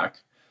been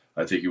back.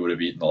 I think he would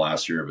have eaten the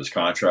last year of his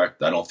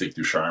contract. I don't think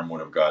Ducharme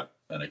would have got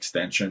an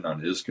extension on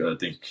his. I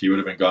think he would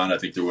have been gone. I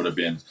think there would have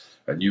been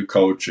a new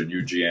coach, a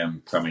new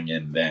GM coming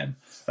in then.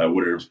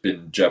 Would it have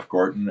been Jeff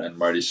Gorton and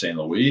Marty St.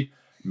 Louis?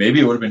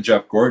 Maybe it would have been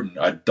Jeff Gorton.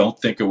 I don't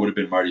think it would have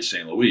been Marty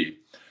St. Louis,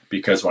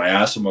 because when I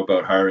asked him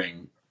about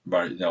hiring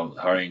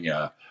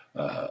a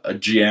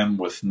GM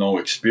with no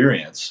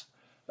experience,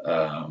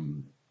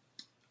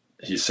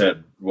 he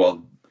said,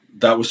 well,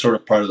 that was sort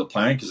of part of the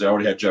plan because they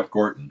already had Jeff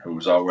Gorton, who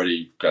was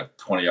already got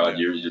 20-odd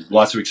years,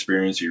 lots of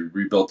experience. He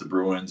rebuilt the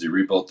Bruins. He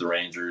rebuilt the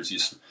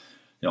Rangers.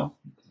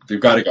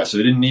 They've got a guy. So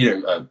they didn't need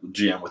a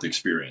GM with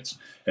experience.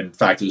 In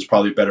fact, it was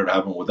probably better to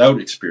have him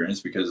without experience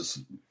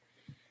because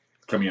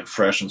coming in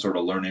fresh and sort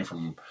of learning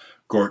from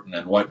Gorton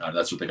and whatnot,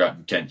 that's what they got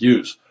in Kent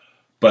Hughes.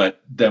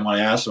 But then when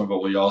I asked him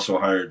about, well, you also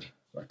hired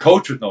a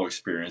coach with no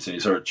experience, and he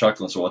started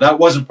chuckling. So, well, that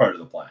wasn't part of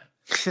the plan.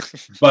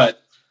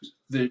 But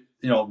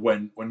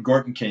when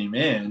Gorton came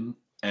in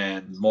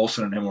and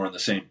Molson and him were on the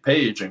same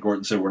page, and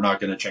Gorton said, we're not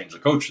going to change the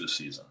coach this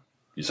season.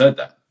 He said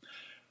that.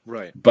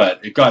 Right.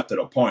 But it got to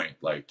the point,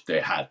 like, they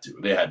had to.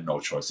 They had no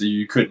choice.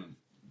 You couldn't.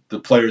 The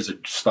players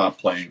had stopped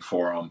playing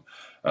for him.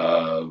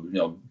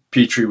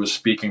 Petrie was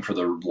speaking for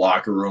the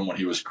locker room when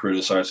he was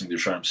criticizing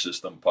Ducharme's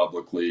system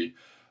publicly.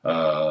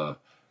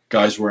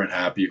 Guys weren't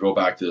happy. You go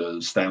back to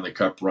the Stanley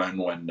Cup run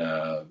when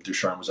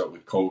Ducharme was out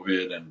with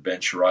COVID, and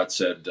Ben Sherratt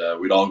said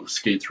we'd all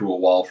skate through a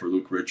wall for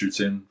Luke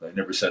Richardson. They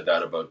never said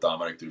that about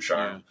Dominic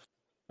Ducharme.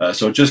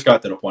 So it just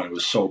got to the point it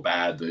was so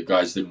bad. The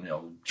guys didn't,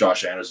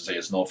 Josh Anderson say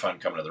it's no fun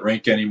coming to the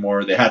rink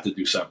anymore. They had to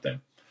do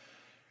something.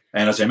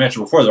 And as I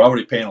mentioned before, they're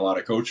already paying a lot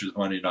of coaches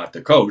money not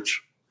to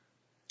coach.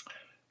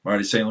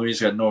 Marty St.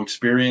 Louis got no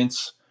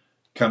experience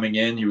coming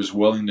in. He was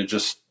willing to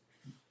just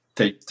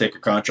take a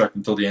contract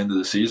until the end of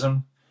the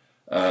season.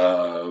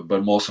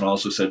 But Molson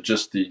also said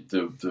just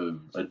the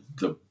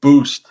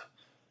boost.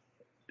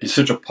 He's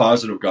such a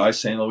positive guy,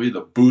 St. Louis.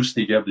 The boost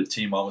he gave the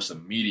team almost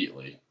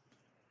immediately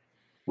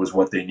was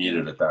what they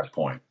needed at that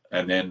point.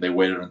 And then they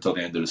waited until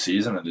the end of the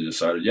season, and they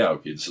decided,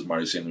 this is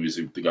Marty St. Louis,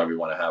 the guy we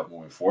want to have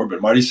moving forward.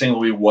 But Marty St.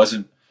 Louis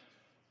wasn't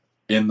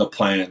in the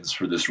plans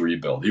for this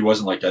rebuild. He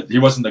wasn't he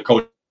wasn't the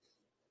coach.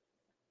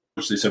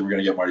 They said we're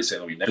going to get Marty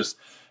St. Louis next.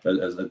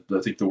 As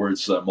I think the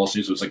words most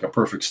used was like a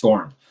perfect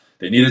storm.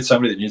 They needed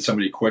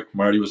somebody quick.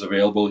 Marty was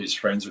available. He's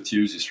friends with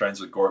Hughes. He's friends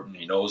with Gorton.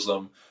 He knows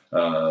them.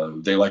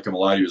 They like him a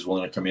lot. He was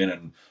willing to come in.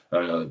 And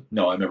I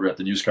remember at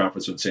the news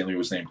conference when St. Louis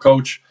was named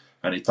coach,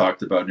 and he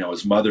talked about,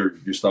 his mother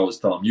used to always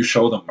tell him, you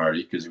show them,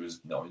 Marty, because he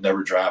was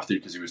never drafted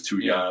because he was too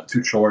young,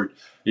 too short.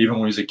 Even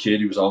when he was a kid,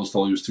 he was always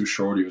told he was too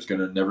short. He was going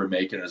to never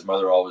make it. And his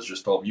mother always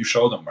just told him, you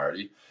show them,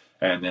 Marty.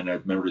 And then I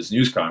remember his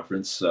news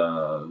conference,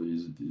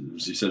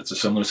 he said it's a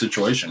similar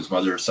situation. His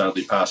mother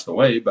sadly passed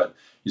away, but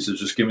he said,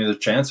 just give me the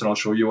chance and I'll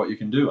show you what you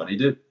can do. And he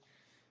did.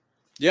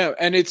 Yeah,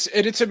 and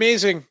it's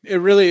amazing.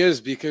 It really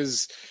is,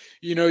 because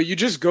you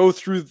just go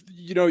through,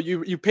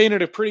 you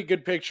painted a pretty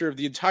good picture of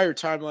the entire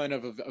timeline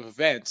of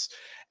events.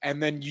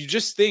 And then you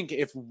just think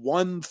if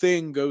one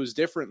thing goes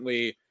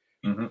differently,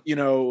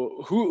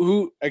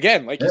 who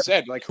again, like you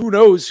said, like who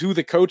knows who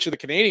the coach of the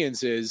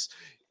Canadiens is.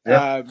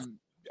 Yeah.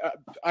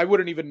 I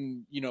wouldn't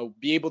even,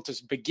 be able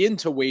to begin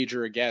to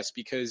wager a guess,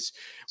 because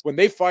when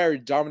they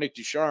fired Dominic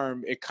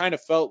Ducharme, it kind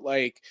of felt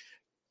like,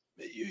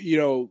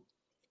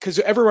 because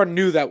everyone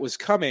knew that was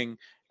coming.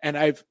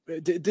 And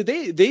did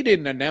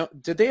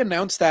they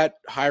announce that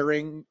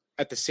hiring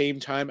at the same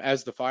time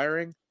as the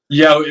firing?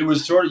 Yeah, it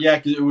was sort of,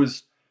 because it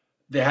was,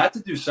 they had to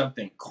do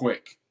something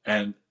quick,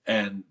 and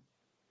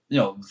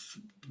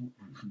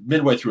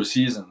midway through a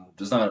season,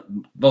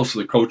 most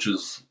of the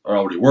coaches are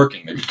already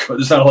working.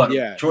 There's not a lot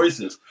of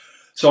choices.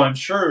 So I'm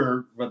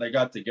sure when they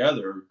got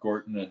together,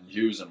 Gorton and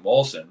Hughes and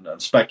Molson, I'm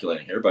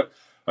speculating here, but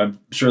I'm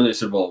sure they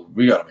said, well,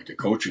 we got to make a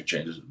coaching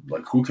change.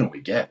 Like, who can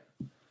we get?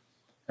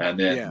 And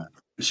then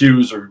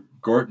Hughes or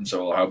Gorton said,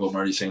 well, how about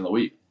Marty St.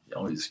 Louis?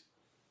 He's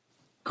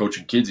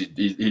coaching kids.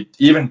 He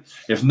even,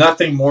 if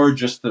nothing more,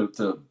 just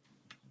to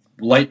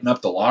lighten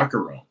up the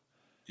locker room.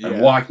 And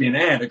walk in,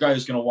 and a guy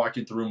who's going to walk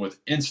into the room with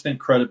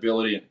instant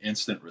credibility and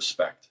instant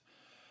respect.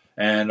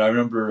 And I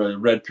remember I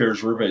read Pierre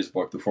Gervais'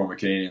 book, The Former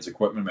Canadiens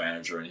Equipment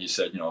Manager, and he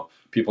said,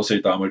 people say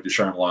Dominic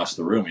Ducharme lost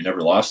the room. He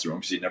never lost the room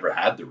because he never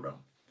had the room.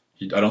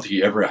 I don't think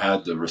he ever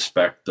had the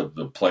respect of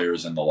the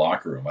players in the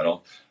locker room.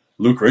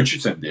 Luke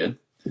Richardson did,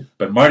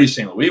 but Marty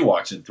St. Louis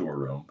walks into a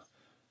room.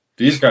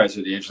 These guys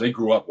at the age, they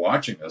grew up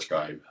watching this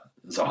guy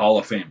as a Hall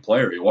of Fame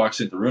player. He walks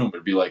into the room,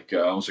 it'd be like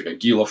almost like a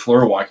Guy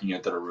Lafleur walking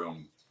into the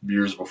room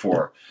years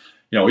before.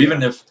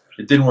 Even if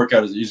it didn't work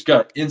out, he's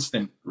got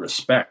instant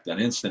respect, and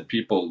instant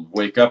people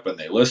wake up and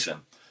they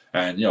listen.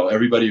 And,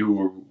 everybody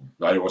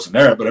I wasn't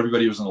there, but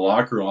everybody who was in the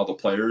locker room, all the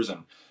players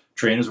and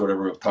trainers,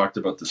 whatever, have talked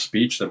about the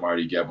speech that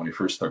Marty gave when he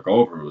first took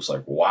over. It was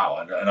like, wow.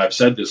 And I've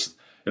said this,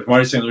 if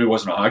Marty St. Louis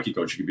wasn't a hockey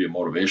coach, he could be a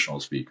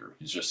motivational speaker.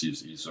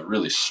 He's a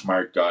really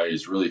smart guy.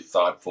 He's really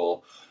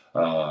thoughtful.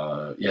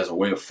 He has a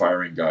way of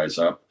firing guys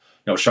up.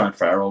 Sean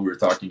Farrell, we were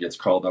talking, gets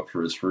called up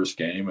for his first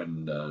game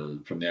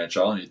and from the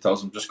NHL, and he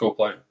tells him, just go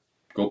play.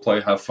 Go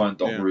play, have fun,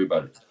 don't worry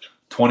about it.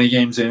 20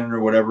 games in or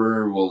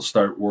whatever, we'll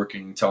start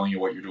working, telling you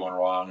what you're doing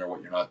wrong or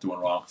what you're not doing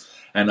wrong.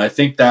 And I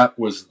think that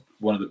was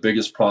one of the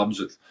biggest problems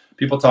with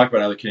people talk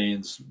about how the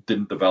Canadiens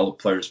didn't develop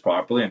players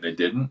properly, and they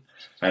didn't.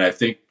 And I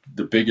think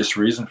the biggest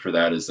reason for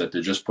that is that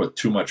they just put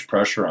too much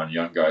pressure on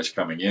young guys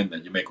coming in.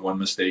 That you make one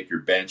mistake, you're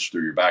benched,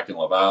 or you're back in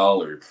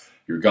Laval, or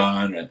you're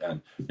gone.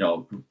 And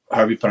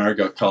Harvey Pinard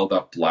got called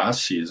up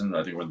last season.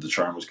 I think when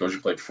Ducharme was coach, he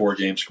played 4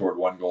 games, scored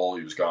 1 goal.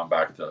 He was gone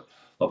back to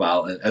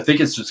Laval. And I think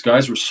it's just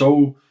guys were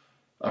so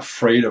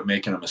afraid of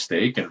making a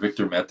mistake. And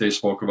Victor Mete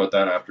spoke about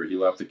that after he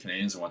left the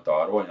Canadiens and went to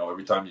Ottawa.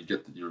 Every time you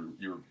get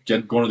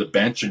going to the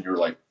bench and you're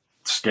like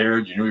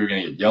scared, you knew you were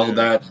going to get yelled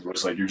at. It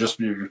was like you're just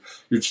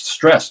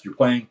stressed. You're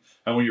playing,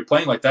 and when you're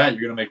playing like that,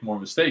 you're going to make more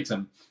mistakes.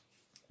 And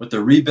with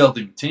the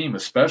rebuilding team,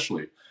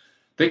 especially,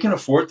 they can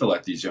afford to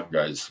let these young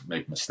guys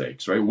make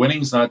mistakes. Right?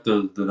 Winning's not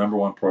the number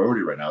one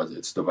priority right now.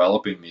 It's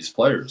developing these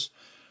players.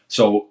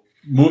 So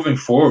moving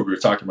forward, we were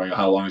talking about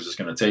how long is this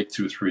going to take,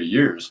 2-3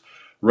 years.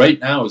 right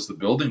now is the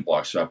building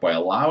blocks of that by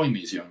allowing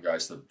these young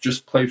guys to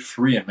just play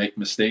free and make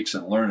mistakes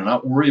and learn and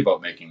not worry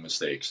about making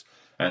mistakes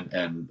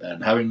and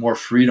having more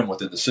freedom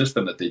within the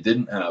system that they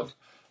didn't have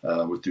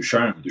with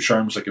Ducharme.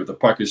 Ducharme was like, if the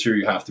puck is here,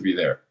 you have to be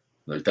there.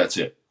 Like, that's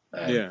it.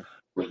 And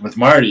with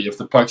Marty, if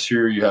the puck's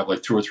here, you have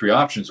like 2 or 3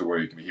 options of where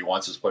you can be. He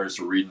wants his players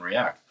to read and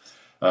react.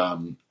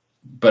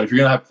 But if you're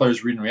going to have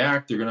players read and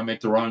react, they're going to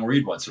make the wrong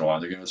read once in a while.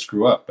 They're going to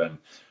screw up. And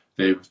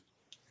they've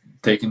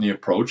taken the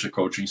approach, the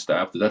coaching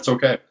staff, that's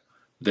okay.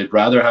 They'd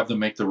rather have them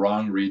make the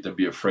wrong read than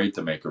be afraid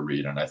to make a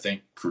read. And I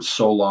think for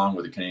so long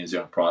with the Canadiens'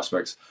 young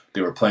prospects,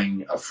 they were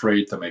playing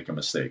afraid to make a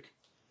mistake.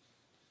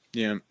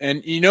 Yeah.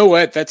 And you know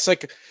what? That's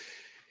like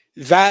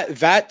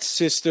that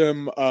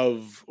system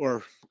of,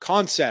 or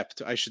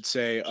concept, I should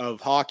say,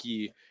 of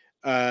hockey.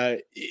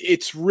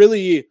 It's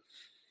really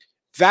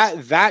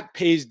that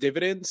pays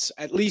dividends,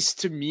 at least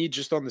to me,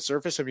 just on the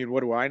surface. I mean,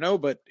 what do I know?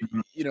 But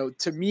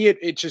to me,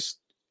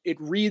 it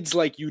reads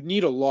like you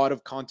need a lot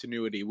of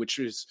continuity, which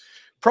is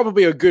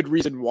probably a good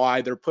reason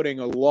why they're putting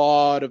a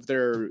lot of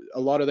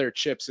their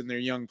chips in their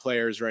young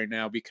players right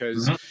now,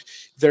 because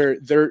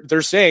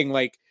they're saying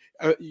like,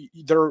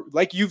 they're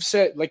like you've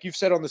said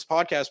on this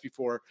podcast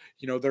before,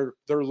 they're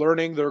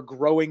learning, they're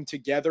growing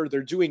together,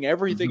 they're doing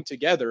everything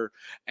together.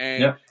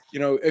 And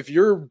if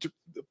you're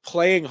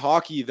playing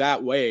hockey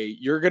that way,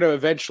 you're going to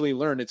eventually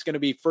learn. It's going to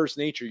be first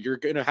nature. You're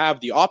going to have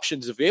the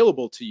options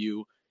available to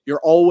you. You're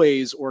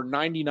always, or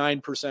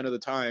 99% of the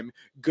time,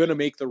 going to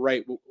make the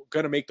right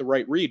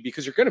read,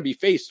 because you're going to be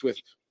faced with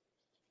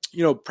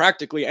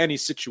practically any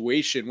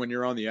situation when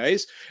you're on the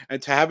ice, and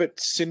to have it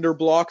cinder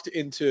blocked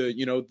into,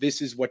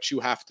 this is what you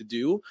have to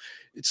do.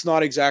 It's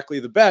not exactly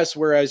the best.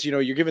 Whereas,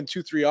 you're given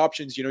 2-3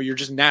 options, you're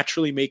just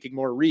naturally making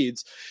more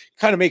reads.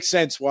 Kind of makes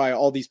sense why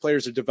all these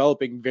players are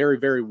developing very,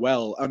 very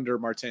well under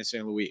Martin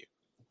St. Louis.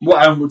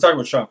 Well, we're talking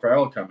about Sean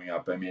Farrell coming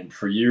up. I mean,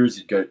 for years,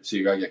 you got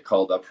to get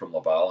called up from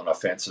Laval, an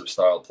offensive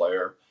style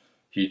player.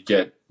 He'd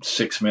get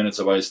 6 minutes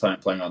of ice time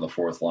playing on the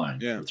fourth line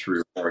for 3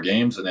 or 4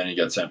 games, and then he'd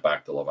get sent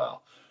back to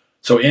Laval.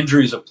 So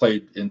injuries have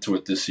played into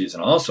it this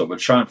season also.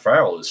 But Sean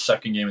Farrell, his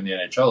second game in the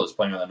NHL, is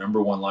playing on the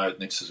number 1 line with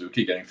Nick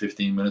Suzuki, getting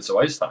 15 minutes of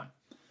ice time.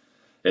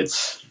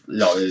 It's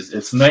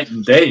it's night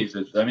and day.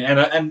 I mean,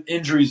 and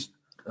injuries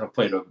have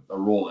played a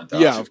role in that.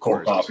 Yeah, of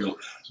course.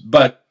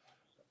 But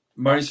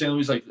Marty St.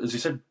 Louis, like, as he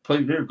said,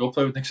 go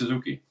play with Nick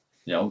Suzuki.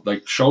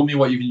 Show me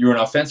what you can. You're an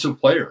offensive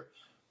player.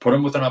 Put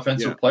him with an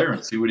offensive player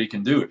and see what he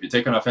can do. If you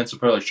take an offensive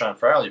player like Sean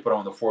Farrell, you put him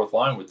on the fourth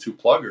line with 2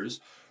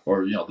 pluggers,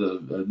 or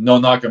the no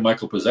knock on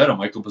Michael Pezzetta.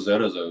 Michael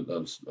Pezzetta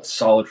is a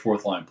solid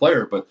fourth line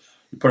player, but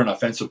you put an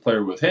offensive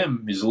player with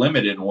him, he's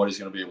limited in what he's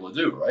going to be able to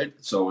do, right?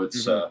 So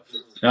it's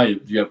now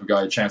you have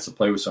a chance to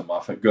play with some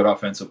good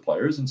offensive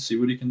players and see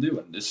what he can do.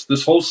 And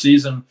this whole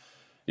season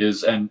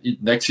and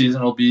next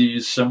season will be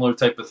a similar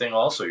type of thing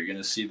also. You're going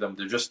to see them.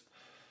 They're just,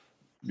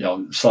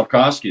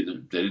 Slavkovsky,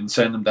 they didn't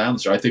send him down.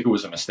 So I think it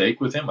was a mistake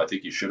with him. I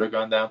think he should have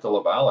gone down to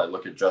Laval. I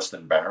look at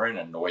Justin Barron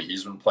and the way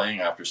he's been playing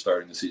after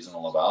starting the season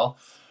in Laval.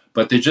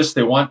 But they just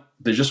want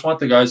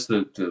the guys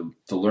to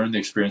learn the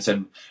experience.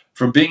 And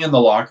from being in the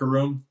locker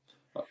room,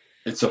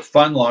 it's a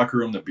fun locker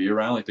room to be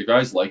around. Like, the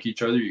guys like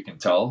each other. You can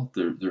tell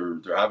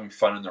they're having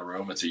fun in the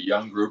room. It's a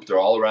young group. They're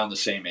all around the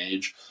same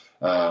age.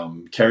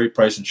 Carey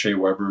Price and Shea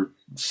Weber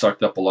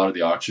sucked up a lot of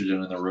the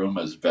oxygen in the room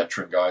as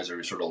veteran guys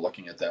are sort of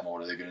looking at them.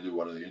 What are they going to do?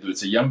 What are they going to do?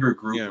 It's a younger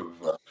group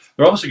of.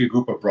 They're almost like a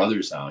group of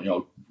brothers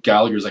now.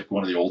 Gallagher's like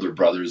one of the older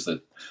brothers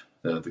that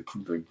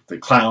the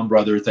clown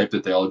brother type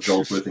that they all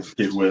joke with and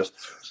kid with.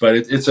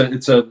 But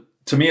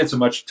to me, it's a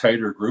much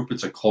tighter group.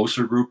 It's a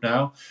closer group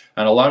now,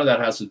 and a lot of that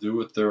has to do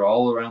with they're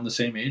all around the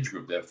same age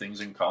group. They have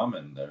things in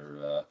common.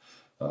 They're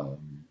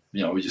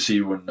you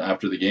see when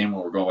after the game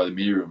when we're going by the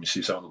media room, you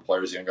see some of the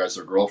players, the young guys,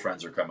 their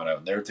girlfriends are coming out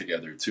and they're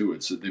together too.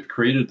 They've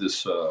created this.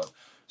 So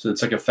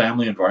it's like a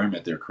family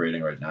environment they're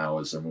creating right now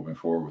as they're moving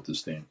forward with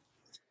this team.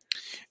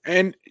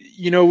 And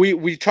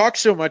we talk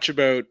so much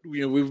about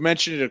we've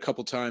mentioned it a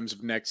couple times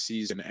of next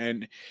season,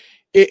 and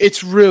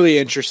it's really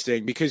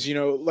interesting because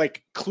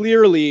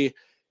clearly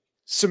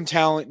some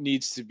talent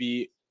needs to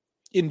be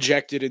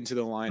injected into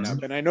the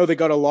lineup. And I know they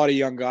got a lot of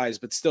young guys,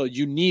 but still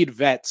you need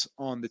vets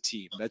on the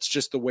team. That's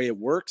just the way it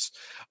works.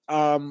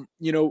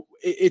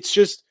 It's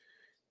just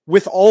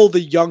with all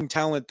the young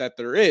talent that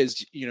there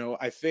is,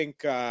 I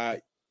think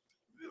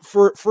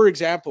for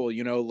example,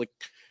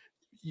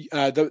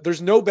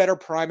 there's no better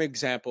prime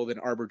example than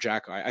Arbor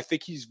Xhekaj. I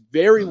think he's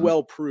very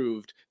well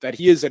proved that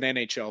he is an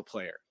NHL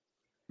player.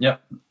 Yeah.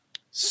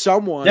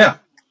 Someone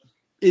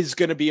is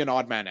going to be an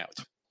odd man out.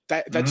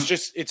 That's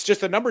it's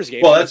just a numbers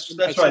game. Well, that's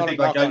what I think.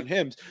 On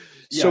him.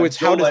 So it's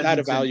how does that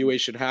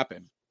evaluation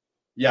happen?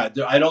 Yeah,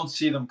 I don't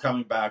see them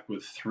coming back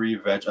with 3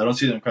 vets. I don't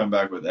see them coming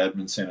back with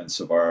Edmondson and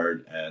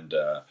Savard and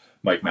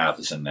Mike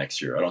Matheson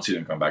next year. I don't see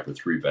them coming back with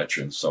 3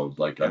 veterans. So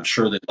I'm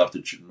sure they'd love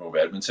to move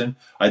Edmondson.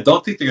 I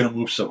don't think they're going to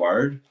move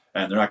Savard,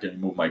 and they're not going to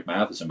move Mike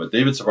Matheson. But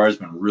David Savard's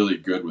been really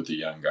good with the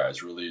young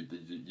guys. Really,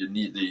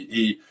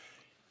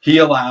 he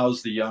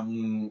allows the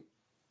young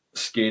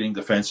skating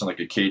defenseman like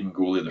a Caden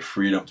Gooley the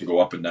freedom to go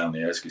up and down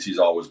the ice because he's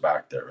always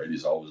back there, right?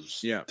 He's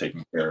always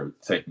taking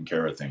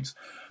care of things.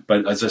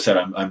 But as I said,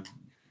 I'm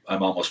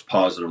almost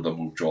positive they'll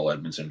move Joel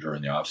Edmondson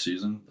during the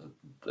offseason.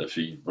 If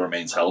he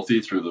remains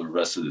healthy through the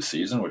rest of the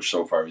season, which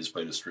so far he's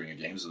played a string of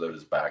games without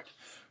his back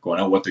going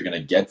out, what they're going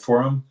to get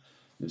for him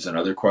is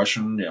another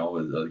question. You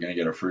know, they're going to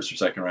get a first or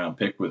second round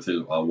pick with a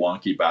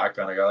wonky back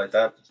on a guy like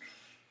that.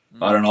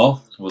 I don't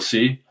know. We'll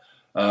see.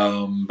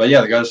 But yeah,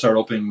 they got to start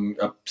opening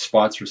up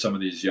spots for some of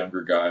these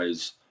younger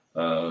guys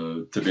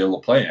to be able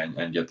to play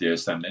and get the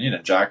ice time they need.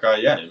 And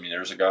Jack-Eye, I mean,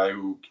 there's a guy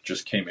who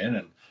just came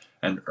in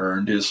and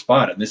earned his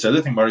spot. And this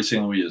other thing Marty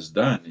St. Louis has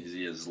done is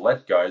he has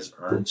let guys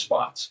earn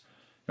spots.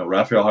 You know,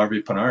 Raphael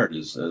Harvey-Pinard,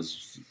 as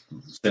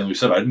St. Louis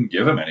said, I didn't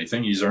give him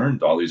anything. He's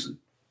earned all these.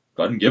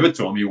 I didn't give it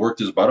to him. He worked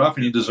his butt off,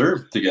 and he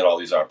deserved to get all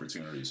these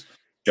opportunities.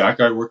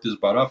 Jack-Eye worked his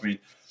butt off. I mean,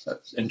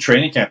 in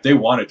training camp, they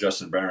wanted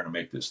Justin Barron to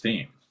make this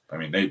team. I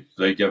mean,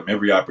 they give him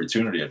every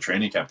opportunity at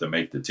training camp to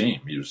make the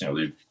team. He was,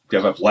 they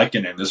gave up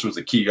Lehkonen. This was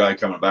the key guy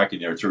coming back in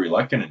the Arturi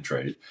Lehkonen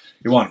trade.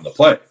 He wanted him to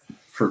play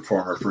for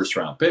former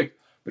first-round pick.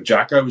 But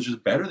Jack-Eye was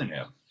just better than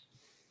him.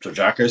 So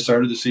Jack-Eye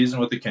started the season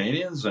with the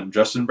Canadiens, and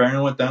Justin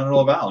Barron went down to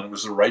Laval, and it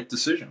was the right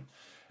decision.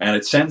 And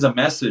it sends a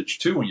message,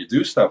 too, when you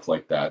do stuff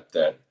like that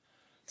to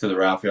the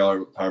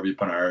Raphael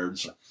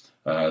Harvey-Pinards,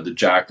 the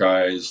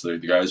Jack-Eyes, the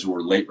guys who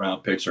were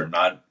late-round picks or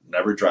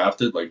never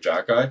drafted like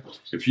Jack-Eye.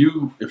 If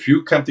you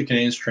come to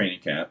Canadiens training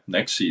camp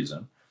next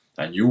season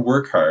and you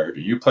work hard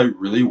and you play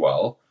really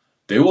well,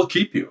 they will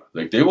keep you.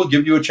 Like, they will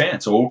give you a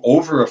chance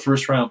over a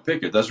first-round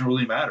pick. It doesn't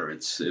really matter.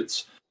 It's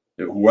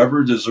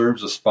whoever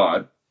deserves a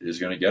spot is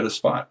going to get a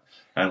spot.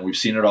 And we've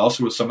seen it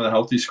also with some of the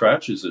healthy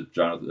scratches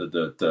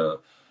that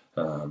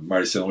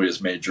Marty St. Louis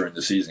has made during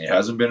the season. He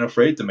hasn't been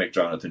afraid to make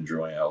Jonathan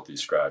Drouin a healthy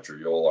scratch, or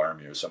Yoel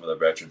Army, or some of the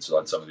veterans who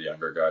let some of the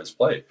younger guys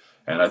play.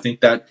 And I think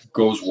that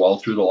goes well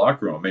through the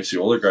locker room. It makes the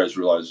older guys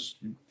realize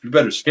you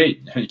better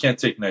skate. You can't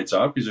take nights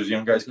off because there's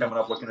young guys coming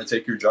up looking to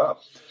take your job.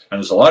 And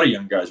there's a lot of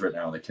young guys right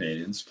now in the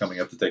Canadiens coming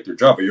up to take their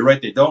job. But you're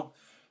right,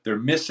 they're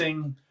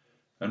missing.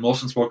 And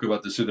Molson spoke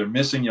about this too. They're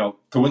missing, to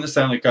win the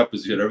Stanley Cup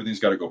is everything's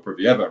got to go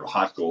perfect. You have a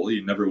hot goalie.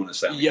 You never win a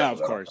Stanley Cup. Yeah, of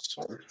course.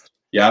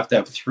 You have to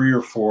have 3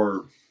 or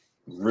 4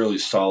 really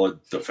solid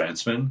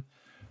defensemen,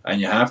 and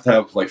you have to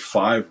have like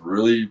 5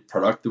 really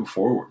productive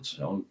forwards.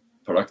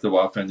 Productive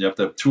offense. You have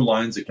to have 2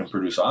 lines that can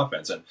produce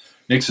offense. And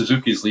Nick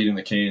Suzuki is leading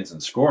the Canadiens in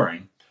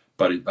scoring,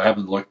 but I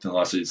haven't looked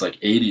unless it's like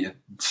 70th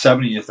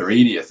or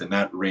 80th in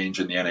that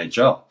range in the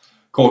NHL.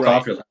 Cole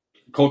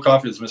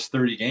Caulfield's missed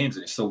 30 games,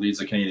 and he still leads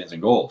the Canadiens in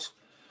goals.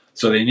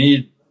 So they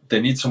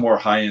need some more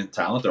high-end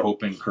talent. They're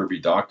hoping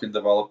Kirby Dach can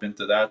develop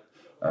into that.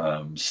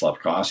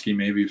 Slafkovsky,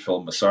 maybe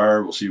Phil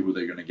Massar. We'll see who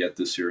they're going to get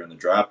this year in the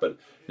draft, but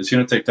it's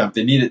going to take time.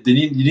 You need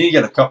to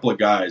get a couple of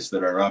guys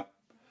that are up,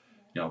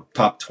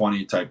 top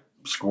 20 type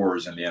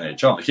scorers in the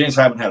NHL. The Canadiens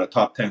haven't had a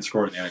top 10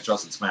 scorer in the NHL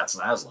since Mats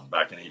Naslund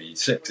back in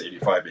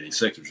 85,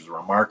 86, which is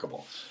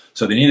remarkable.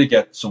 So they need to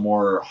get some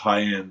more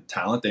high-end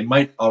talent. They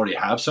might already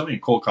have some.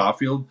 Cole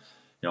Caulfield,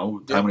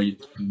 how many,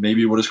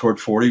 maybe would have scored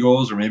 40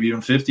 goals or maybe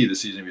even 50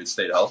 this season if he had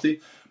stayed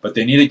healthy. But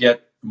they need to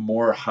get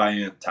more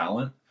high-end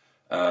talent.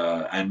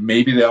 And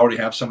maybe they already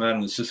have some of that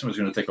in the system. It's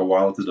going to take a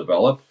while to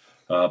develop.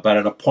 But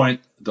at a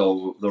point,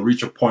 they'll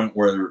reach a point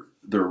where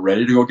they're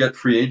ready to go get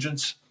free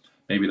agents.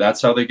 Maybe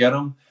that's how they get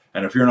them.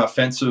 And if you're an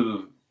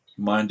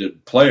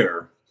offensive-minded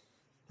player,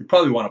 you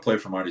probably want to play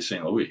for Marty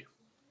St. Louis.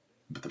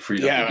 But the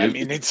freedom. Yeah, I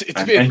mean,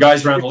 and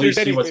guys around the league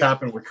see what's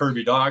happened with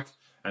Kirby Dach,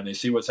 and they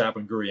see what's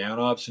happened with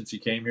Gurianov since he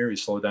came here.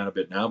 He's slowed down a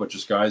bit now, but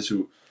just guys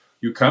who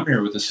you come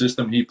here with the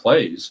system he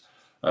plays.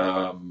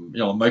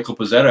 Michael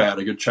Pezzetta, had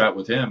a good chat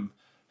with him.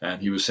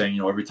 And he was saying,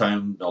 every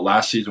time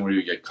last season when he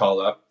would get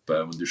called up,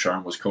 when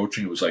Ducharme was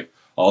coaching, it was like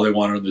all they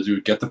wanted him to do: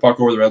 get the puck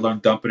over the red line,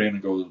 dump it in,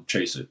 and go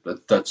chase it.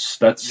 That's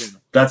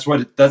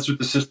what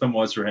the system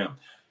was for him.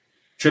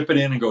 Chip it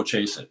in and go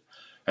chase it.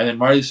 And then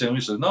Marty St.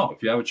 Louis says, no,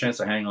 if you have a chance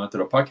to hang on to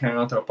the puck, hang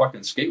on to the puck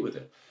and skate with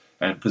it.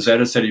 And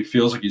Pezzetta said he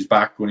feels like he's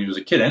back when he was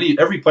a kid. And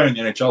every player in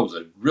the NHL was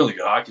a really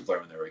good hockey player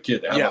when they were a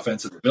kid. They have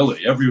offensive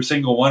ability, every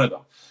single one of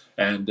them.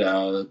 And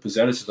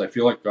Pezzetta says, I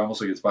feel like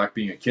almost like it's back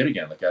being a kid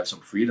again. Like I have some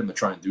freedom to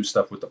try and do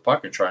stuff with the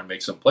puck and try and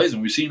make some plays.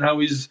 And we've seen how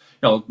he's,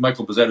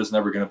 Michael Pezzetta is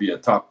never going to be a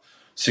top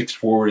 6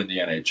 forward in the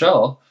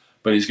NHL,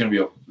 but he's going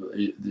to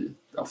be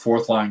a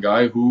fourth line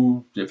guy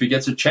who, if he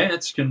gets a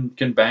chance,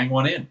 can bang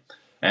one in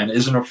and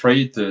isn't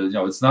afraid to,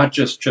 it's not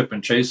just chip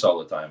and chase all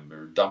the time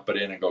or dump it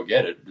in and go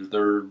get it.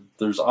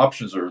 There's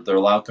options, or they're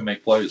allowed to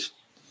make plays.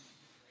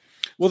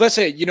 Well, that's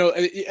it,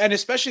 and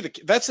especially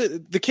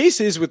the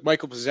case is with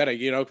Michael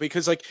Pezzetta,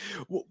 because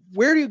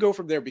where do you go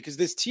from there? Because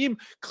this team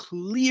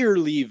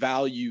clearly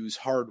values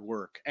hard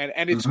work, and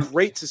it's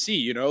great to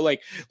see,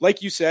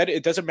 like you said,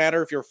 it doesn't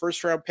matter if you're a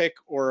first round pick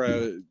or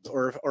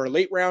a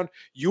late round,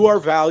 you are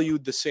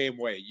valued the same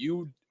way.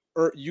 You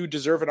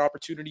deserve an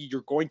opportunity.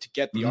 You're going to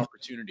get the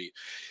opportunity.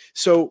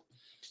 So,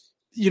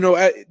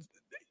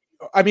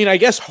 I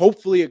guess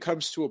hopefully it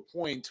comes to a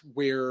point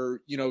where,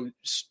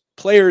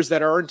 players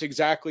that aren't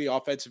exactly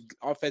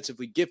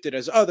offensively gifted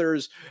as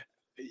others,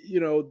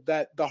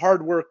 that the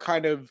hard work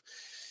kind of,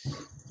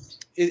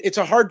 it's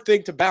a hard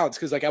thing to balance,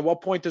 because like at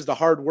what point does the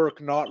hard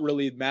work not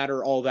really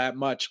matter all that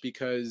much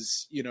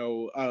because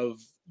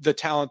of the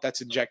talent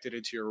that's injected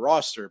into your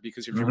roster,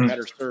 because if you're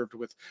better served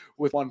with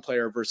one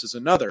player versus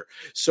another.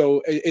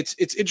 So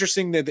it's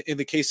interesting that in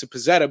the case of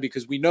Pizzetta,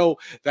 because we know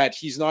that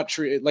he's not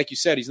like you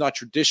said, he's not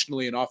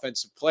traditionally an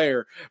offensive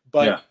player,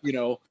 but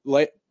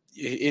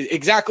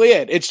exactly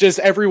it. It's just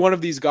every one of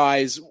these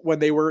guys, when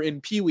they were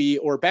in Pee Wee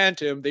or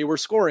Bantam, they were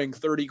scoring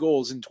 30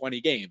 goals in 20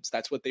 games.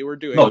 That's what they were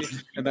doing.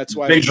 And that's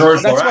why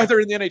why they're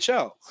in the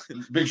NHL.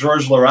 Big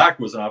George Larac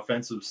was an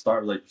offensive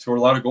star, like scored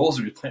a lot of goals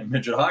when you're playing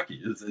midget hockey.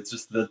 It's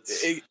just that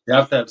you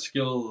have to have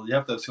skill. You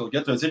have to have skill to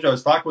get to it. It's interesting. I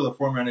was talking with a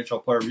former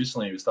NHL player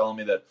recently. He was telling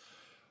me that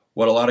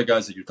what a lot of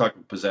guys that you're talking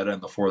with Pizzetta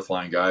and the fourth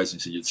line guys,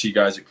 and so you'd see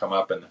guys that come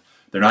up and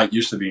they're not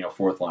used to being a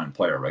fourth line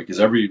player, right?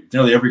 Because every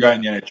guy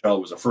in the NHL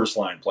was a first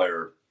line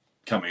player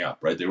coming up,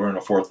 right? They weren't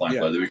a fourth line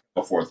player. They became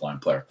a fourth line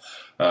player.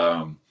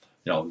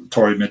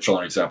 Torrey Mitchell,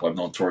 an example. I've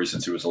known Torrey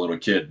since he was a little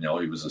kid.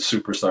 He was a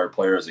superstar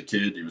player as a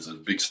kid. He was a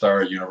big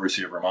star at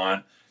University of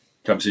Vermont.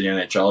 Comes to the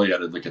NHL. He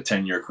had like a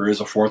 10-year career as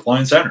a fourth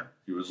line center.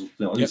 He was,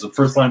 he was a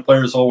first line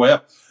player his whole way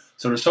up.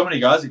 So there's so many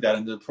guys like that.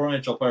 And the former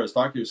NHL player I was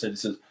talking to he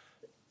says,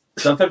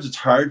 sometimes it's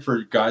hard for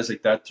guys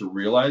like that to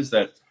realize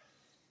that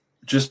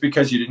just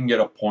because you didn't get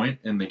a point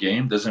in the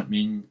game doesn't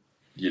mean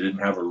you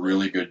didn't have a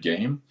really good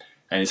game.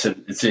 And he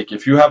said, it's like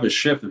if you have a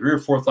shift, if you're a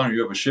fourth liner,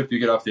 you have a shift, you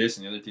get off the ice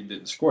and the other team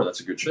didn't score, that's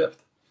a good shift.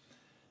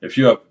 If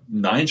you have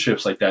 9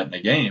 shifts like that in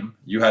a game,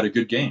 you had a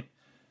good game.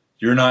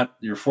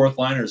 Your fourth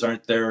liners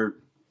aren't there.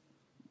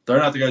 They're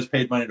not the guys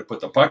paid money to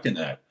put the puck in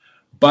that.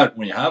 But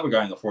when you have a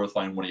guy in the fourth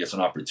line, when he gets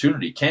an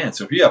opportunity, he can.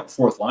 So if you have a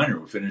fourth liner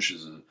who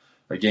finishes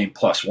a game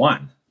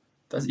 +1,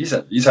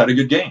 he's had a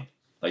good game.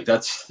 Like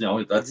that's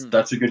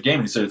a good game.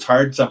 And he said it's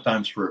hard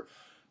sometimes for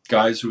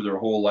guys who their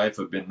whole life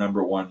have been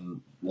number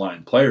one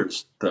line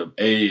players to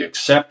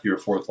accept your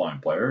fourth line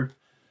player,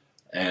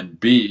 and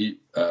B,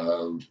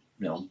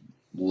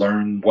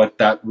 learn what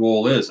that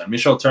role is. And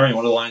Michel Therrien,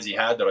 one of the lines he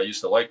had that I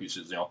used to like, he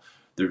says,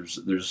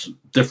 there's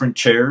different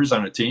chairs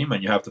on a team,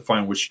 and you have to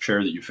find which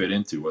chair that you fit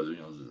into, whether the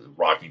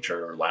rocking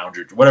chair or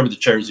lounger, whatever the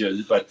chairs you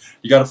use, but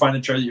you got to find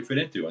the chair that you fit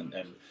into, and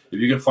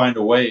if you can find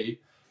a way.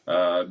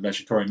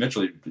 Mentioned Torrey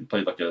Mitchell, he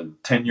played like a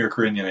 10-year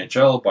career in the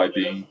NHL by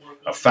being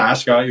a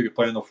fast guy who could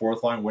play on the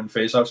fourth line, win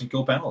faceoffs, and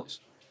kill penalties.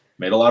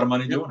 Made a lot of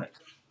money doing it.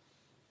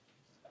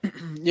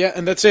 Yeah,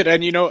 and that's it.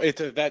 And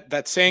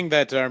that saying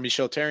that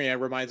Michel Therrien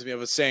reminds me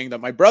of a saying that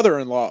my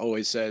brother-in-law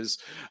always says.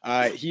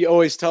 He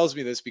always tells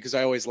me this because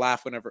I always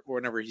laugh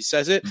whenever he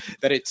says it.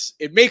 That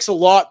it makes a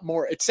lot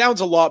more. It sounds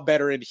a lot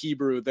better in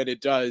Hebrew than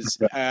it does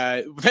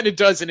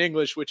in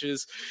English, which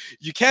is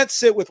you can't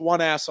sit with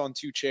one ass on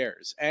 2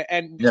 chairs.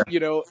 And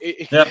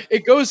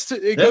it goes to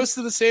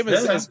the same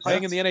as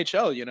playing in the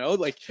NHL.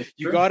 Like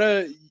you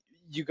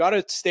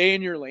gotta stay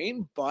in your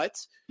lane, but.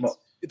 Well,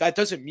 that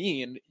doesn't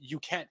mean you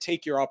can't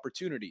take your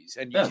opportunities,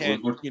 and you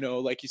can't,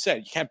 like you said,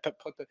 you can't put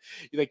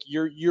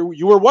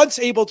you were once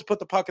able to put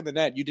the puck in the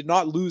net. You did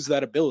not lose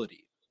that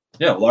ability.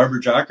 Yeah,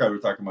 Larber Jack, I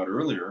was talking about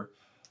earlier.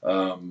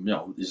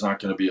 He's not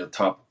going to be a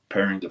top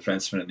pairing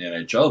defenseman in the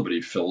NHL, but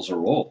he fills a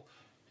role.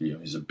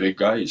 He's a big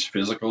guy. He's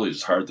physical.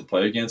 He's hard to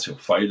play against. He'll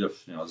fight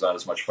if there's not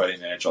as much fighting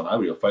in the NHL now,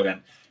 but he'll fight.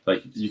 And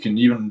like you can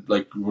even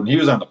when he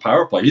was on the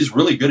power play, he's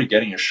really good at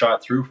getting a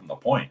shot through from the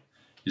point.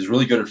 He's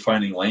really good at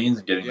finding lanes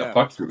and getting the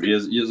puck through. He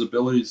has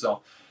abilities.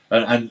 So,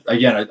 and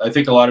again, I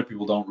think a lot of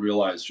people don't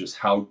realize just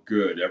how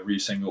good every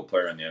single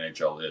player in the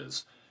NHL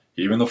is.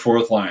 Even the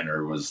fourth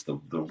liner was the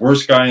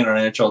worst guy in an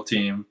NHL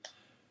team.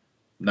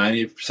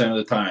 90% of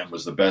the time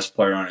was the best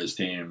player on his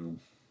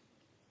team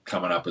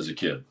coming up as a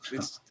kid.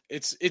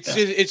 It's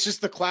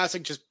just the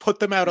classic. Just put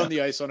them out on the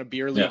ice on a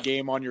beer league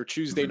game on your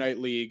Tuesday night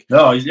league.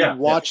 And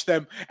watch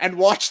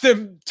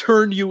them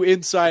turn you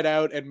inside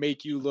out and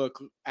make you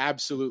look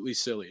absolutely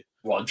silly.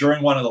 Well,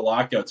 during one of the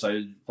lockouts,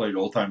 I played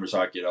old timers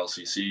hockey at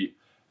LCC,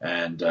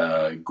 and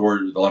a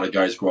lot of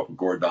guys grew up with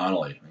Gord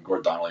Donnelly. And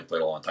Gord Donnelly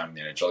played a long time in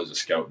the NHL. He's a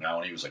scout now,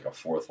 and he was like a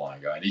fourth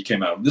line guy. And he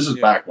came out. This is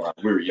back when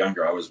we were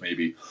younger. I was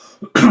maybe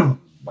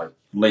my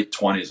late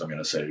 20s, I'm going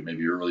to say,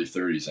 maybe early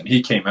 30s. And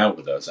he came out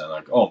with us, and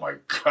like, oh my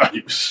God, he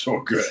was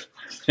so good.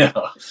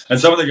 And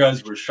some of the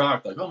guys were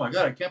shocked, like, oh my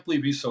God, I can't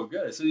believe he's so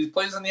good. I said, he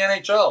plays in the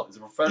NHL. He's a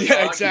professional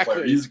hockey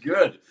player. He's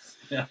good.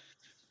 Yeah.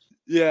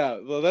 Yeah,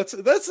 well, that's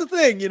the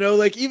thing,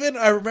 like even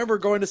I remember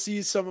going to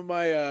see some of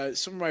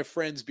my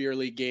friends' beer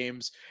league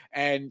games,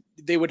 and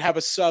they would have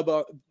a sub.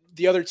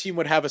 The other team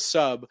would have a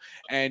sub,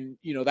 and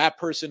that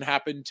person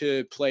happened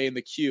to play in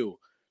the queue,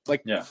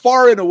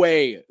 far and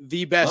away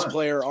the best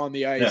player on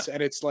the ice,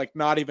 and it's like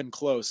not even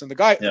close. And the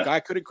guy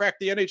couldn't crack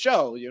the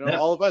NHL.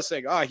 All of us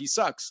saying, he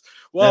sucks.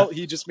 Well,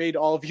 he just made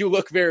all of you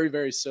look very,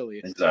 very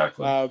silly.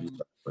 Exactly.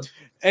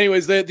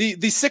 Anyways,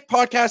 the Sick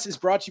Podcast is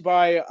brought to you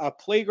by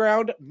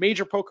Playground.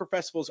 Major poker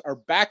festivals are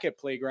back at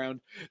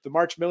Playground. The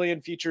March Million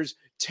features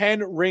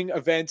 10 ring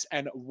events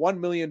and $1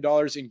 million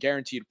in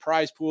guaranteed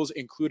prize pools,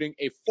 including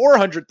a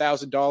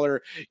 $400,000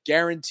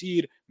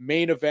 guaranteed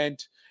main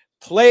event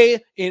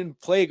Play in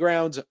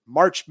Playground's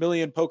March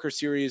Million Poker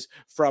Series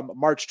from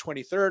March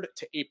 23rd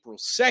to April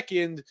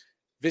 2nd.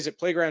 Visit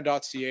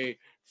playground.ca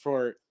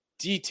for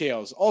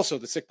details. Also,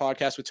 the Sick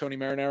Podcast with Tony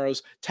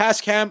Marinaro's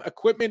Tascam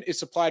equipment is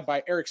supplied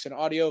by Ericsson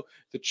Audio,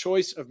 the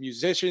choice of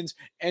musicians,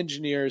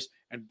 engineers,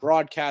 and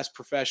broadcast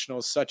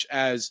professionals such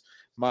as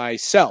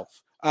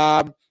myself.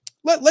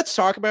 Let's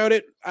talk about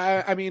it.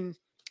 I mean,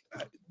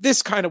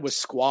 this kind of was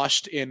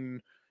squashed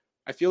in,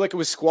 I feel like it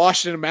was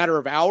squashed in a matter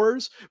of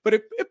hours, but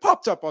it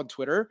popped up on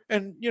Twitter,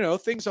 and, you know,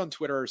 things on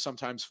Twitter are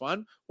sometimes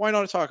fun. Why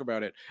not talk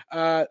about it?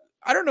 I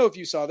don't know if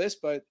you saw this,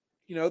 but,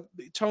 you know,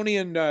 Tony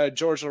and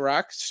George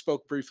Larac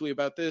spoke briefly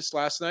about this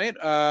last night.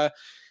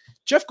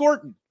 Jeff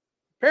Gordon,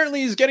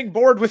 apparently he's getting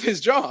bored with his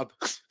job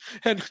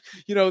and,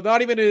 you know,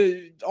 not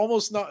even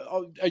almost not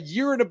a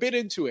year and a bit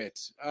into it.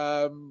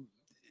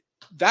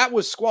 That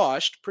was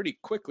squashed pretty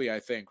quickly,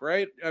 I think,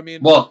 right? I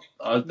mean, well,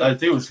 I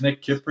think it was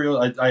Nick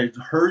Kyprios. I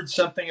heard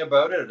something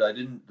about it. I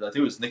think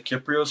it was Nick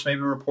Kyprios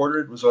maybe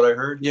reported, was what I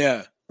heard.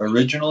 Yeah.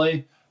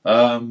 Originally.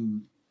 I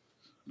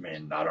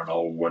mean, I don't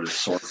know what his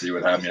source he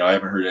would have. I mean, I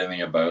haven't heard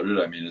anything about it.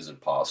 I mean, is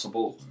it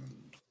possible?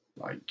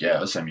 I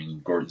guess. I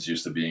mean, Gordon's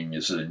used to being,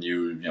 this is a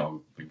new, you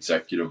know,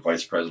 executive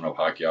vice president of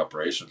hockey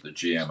operations, the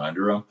GM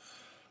under him.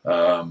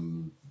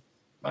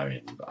 I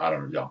mean, I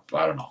don't know.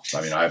 I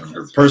mean, I haven't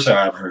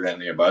heard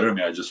anything about it. I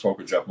mean, I just spoke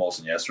with Jeff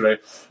Molson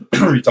yesterday.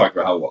 We talked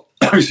about how well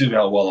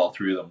all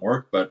three of them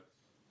work, but,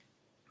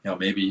 you know,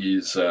 maybe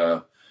he's, it's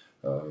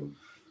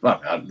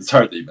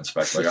hard to even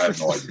speculate. I have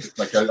no idea.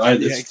 Like, yeah,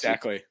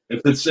 exactly.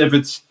 If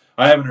it's,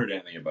 I haven't heard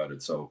anything about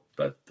it. So,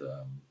 but,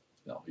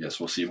 yes,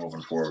 we'll see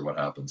moving forward what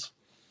happens.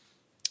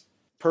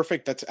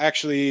 Perfect. That's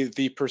actually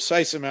the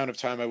precise amount of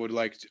time I would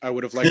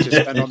have liked to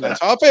spend on that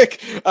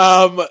topic.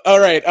 All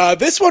right.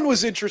 This one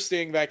was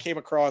interesting that came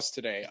across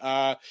today.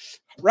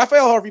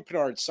 Raphael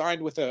Harvey-Pinard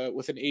signed with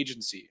an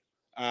agency.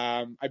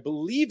 I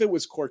believe it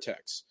was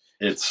Cortex.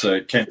 It's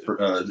Kent.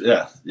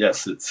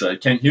 It's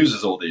Kent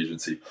Hughes' old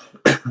agency.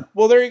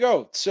 Well, there you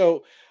go.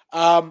 So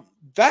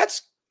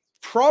that's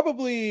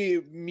probably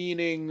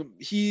meaning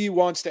he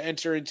wants to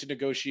enter into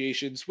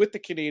negotiations with the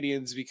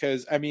Canadians,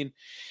 because, I mean,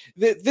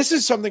 this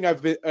is something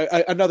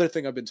another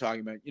thing I've been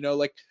talking about. You know,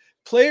 like,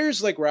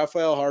 players like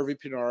Raphael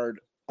Harvey-Pinard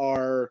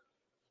are,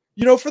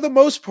 you know, for the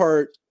most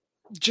part,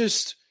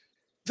 just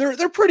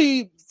they're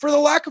pretty, for the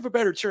lack of a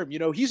better term, you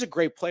know, he's a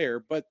great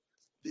player, but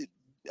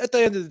at the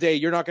end of the day,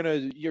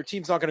 your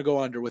team's not gonna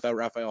go under without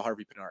Raphael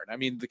Harvey-Pinard. I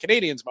mean, the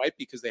Canadians might,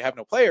 because they have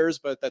no players,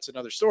 but that's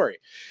another story.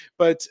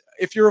 But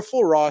if you're a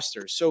full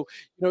roster, so,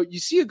 you know, you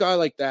see a guy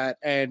like that,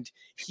 and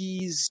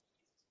he's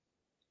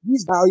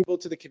valuable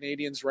to the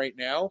Canadians right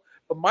now.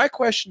 But my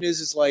question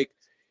is like,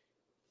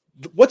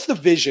 what's the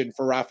vision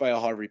for Raphael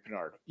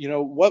Harvey-Pinard? You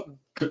know,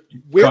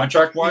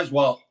 contract wise?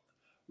 Well,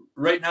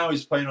 right now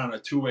he's playing on a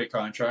 2-way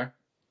contract.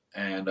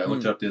 And I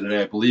looked it up the other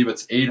day. I believe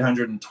it's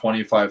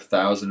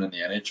 $825,000 in the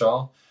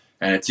NHL,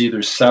 and it's either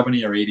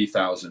 $70,000 or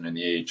 $80,000 in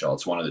the AHL.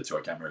 It's one of the two.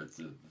 I can't remember.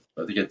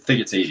 I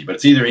think it's 80, but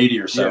it's either 80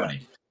 or 70.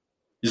 Yeah.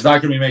 He's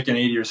not going to be making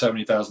 $80,000 or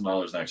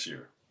 $70,000 next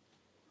year.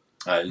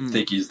 I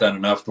think he's done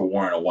enough to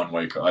warrant a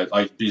one-way.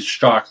 I'd be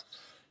shocked.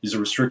 He's a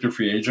restricted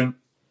free agent,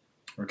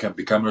 or can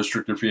become a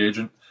restricted free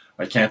agent.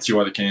 I can't see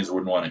why the Canadians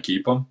wouldn't want to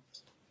keep him.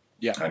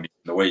 Yeah, I mean,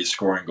 the way he's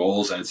scoring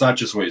goals, and it's not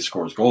just the way he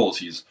scores goals.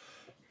 He's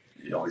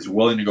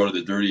willing to go to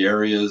the dirty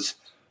areas.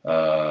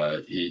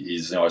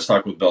 He's I was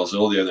talking with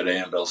Belzile the other day,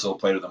 and Belzile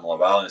played with him in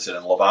Laval, and he said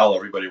in Laval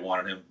everybody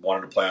wanted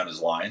to play on his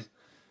line,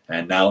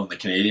 and now in the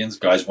Canadians,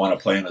 guys want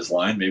to play on his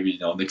line. Maybe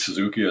Nick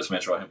Suzuki, I was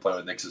mentioning about him playing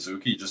with Nick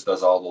Suzuki. He just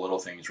does all the little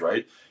things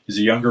right. He's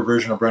a younger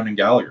version of Brendan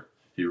Gallagher.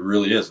 He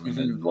really is. I mean,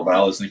 in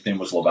Laval, his nickname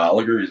was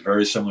Lavaliger. He's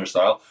very similar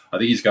style. I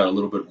think he's got a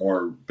little bit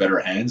more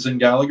better hands than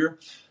Gallagher.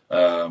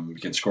 He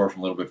can score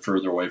from a little bit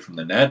further away from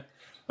the net,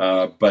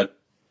 but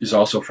he's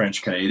also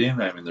French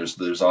Canadian. I mean,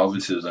 there's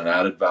obviously an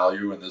added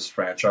value in this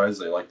franchise.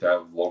 They like to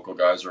have local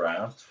guys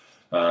around.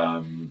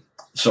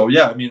 So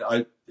yeah, I mean,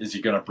 is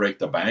he going to break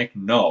the bank?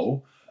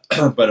 No,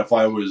 but if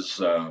I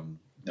was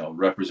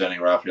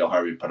representing Raphael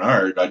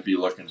Harvey-Pinard, I'd be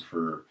looking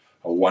for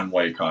a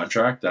one-way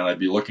contract, and I'd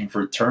be looking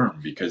for a term,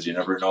 because you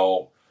never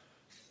know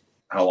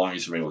how long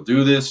he's going to be able to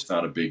do this. He's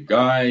not a big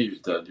guy.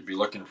 You'd be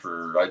looking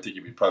for, I think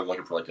you'd be probably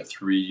looking for like a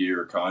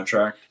 3-year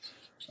contract.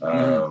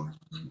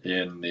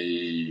 In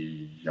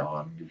the,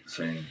 I'm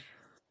saying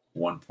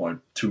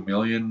 1.2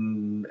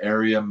 million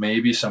area,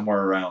 maybe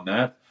somewhere around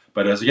that.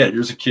 But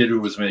here's a kid who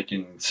was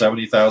making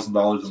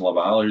 $70,000 in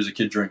Laval. Here's a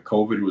kid during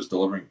COVID who was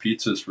delivering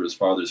pizzas for his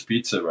father's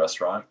pizza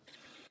restaurant.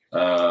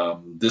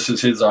 This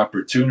is his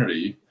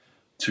opportunity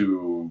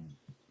to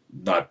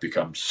not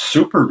become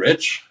super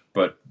rich,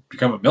 but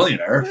become a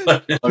millionaire.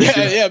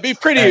 Be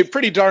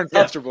pretty darn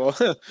comfortable.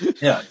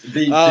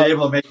 Be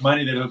able to make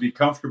money that he'll be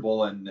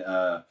comfortable and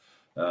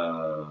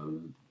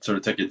sort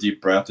of take a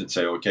deep breath and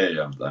say, okay,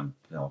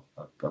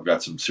 I've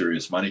got some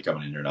serious money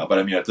coming in here now. But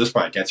I mean, at this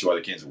point, I can't see why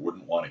the Canes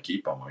wouldn't want to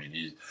keep him. I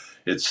mean,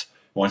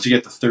 once you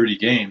get to 30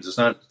 games, it's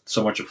not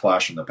so much a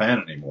flash in the pan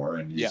anymore.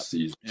 And he's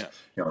you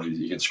know,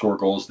 he can score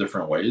goals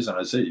different ways. And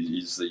I say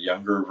he's the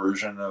younger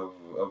version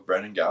of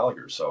Brendan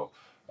Gallagher. So,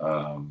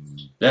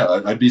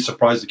 I'd be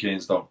surprised the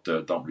Canadians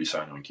don't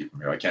re-sign him and keep him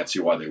here. I can't see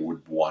why they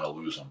would want to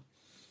lose him.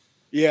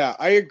 Yeah,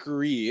 I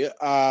agree.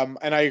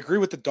 And I agree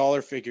with the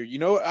dollar figure.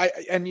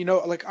 I'm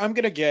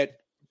going to get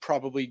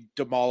probably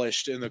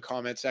demolished in the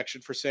comment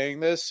section for saying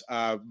this.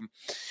 But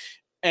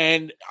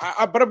I'm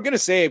going to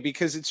say it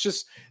because it's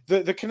just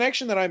the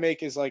connection that I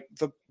make is like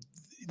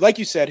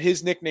you said,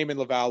 his nickname in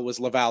Laval was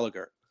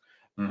Lavaliger.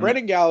 Mm-hmm.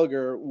 Brendan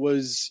Gallagher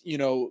was,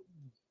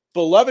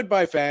 beloved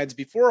by fans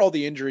before all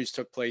the injuries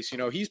took place.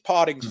 He's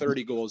potting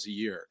 30 goals a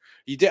year.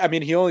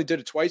 He only did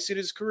it twice in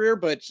his career,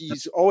 but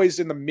he's always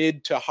in the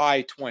mid to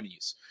high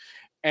 20s.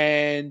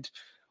 And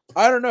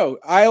I don't know.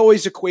 I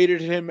always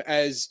equated him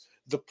as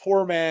the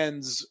poor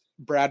man's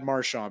Brad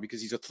Marchand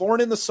because he's a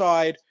thorn in the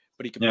side,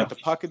 but he can put the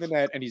puck in the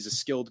net, and he's a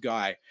skilled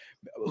guy.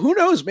 Who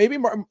knows? Maybe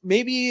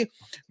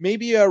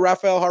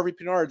Raphael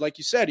Harvey-Pinard, like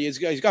you said, he's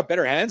got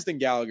better hands than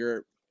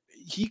Gallagher.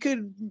 He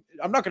could.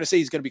 I'm not going to say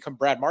he's going to become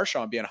Brad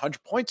Marchand, be a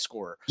 100-point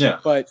scorer. Yeah,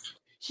 but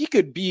he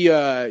could be,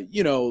 on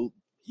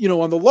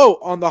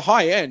the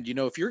high end.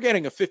 If you're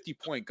getting a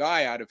 50-point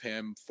guy out of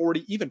him,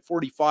 40, even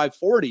 45,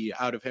 40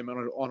 out of him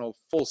on a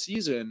full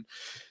season.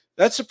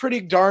 That's a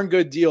pretty darn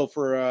good deal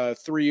for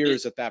 3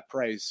 years at that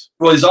price.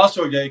 Well, he's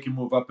also a guy who can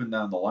move up and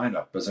down the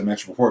lineup. As I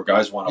mentioned before,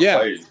 guys want to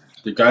play.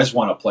 The guys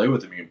want to play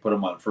with him. You can put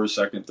him on first,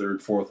 second,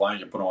 third, fourth line.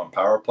 You can put him on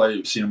power play.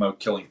 You've seen him out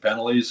killing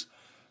penalties.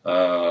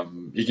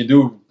 He can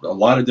do a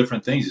lot of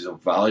different things. He's a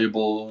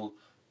valuable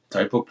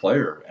type of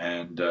player,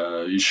 and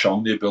he's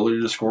shown the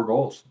ability to score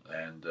goals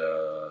and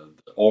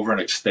over an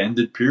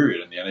extended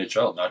period in the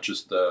NHL, not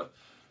just a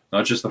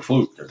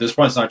fluke. At this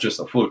point, it's not just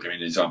a fluke. I mean,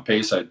 he's on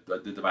pace. I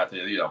did the math the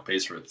other day. He's on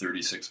pace for a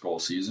 36-goal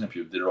season if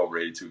you did it over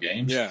 82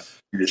 games. Yeah.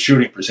 The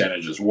shooting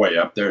percentage is way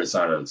up there. It's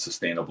not a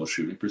sustainable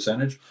shooting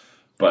percentage.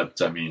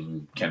 But, I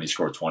mean, can he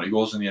score 20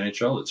 goals in the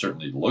NHL? It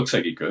certainly looks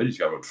like he could. He's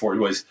got about 40.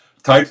 Well, he's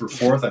tied for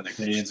fourth on the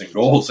Canadians in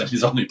goals, and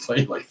he's only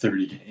played like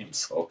 30 games.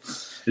 So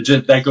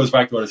that goes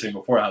back to what I was saying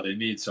before, how they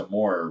need some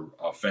more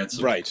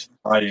offensive,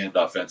 high-end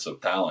offensive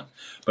talent.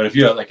 But if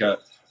you have like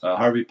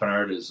Harvey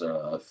Pinard is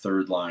a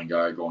third-line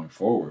guy going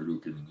forward who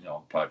can,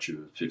 pot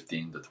you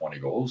 15 to 20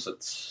 goals,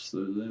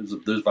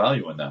 there's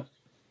value in that.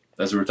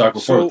 As we were talking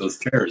before with those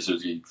chairs,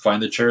 you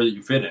find the chair that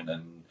you fit in,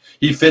 and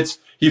he fits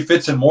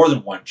in more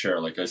than one chair.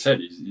 Like I said,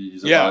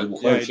 he's a valuable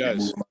player. He does.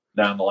 Move him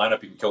down the lineup,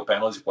 he can kill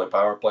penalties, he play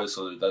power play,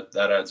 so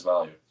that adds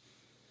value.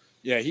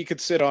 Yeah, he could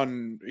sit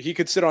on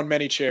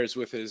many chairs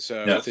with his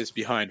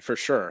behind for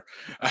sure.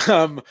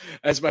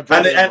 As my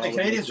brother and the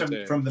Canadians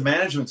from the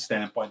management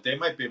standpoint, they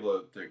might be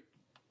able to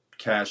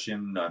cash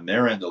in on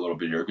their end a little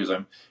bit here because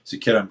he's a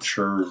kid I'm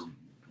sure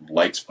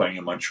likes playing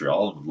in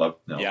Montreal and would love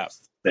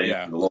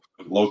the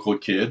local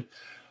kid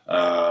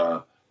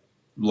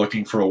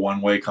looking for a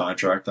one-way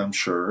contract, I'm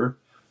sure.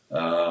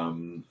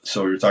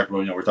 So we're talking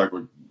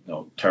about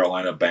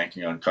Carolina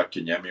banking on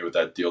Kotkaniemi with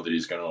that deal that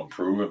he's going to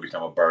improve and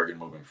become a bargain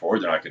moving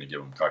forward. They're not going to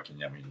give him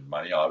Kotkaniemi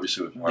money,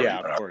 obviously.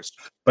 Of course.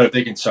 But if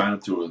they can sign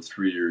him to a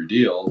 3-year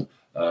deal,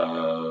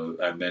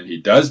 and then he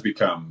does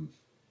become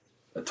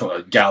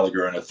a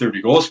Gallagher and a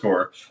 30-goal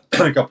scorer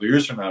a couple of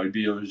years from now, he'd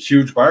be a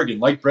huge bargain,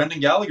 like Brendan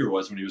Gallagher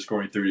was when he was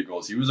scoring 30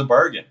 goals. He was a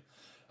bargain.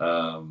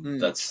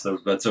 That's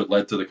what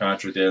led to the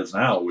contract he has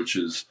now, which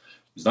is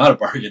not a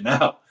bargain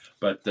now.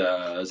 But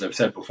as I've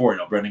said before,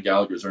 Brendan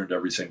Gallagher's earned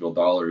every single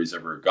dollar he's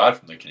ever got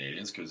from the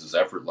Canadians because his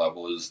effort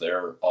level is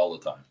there all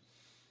the time.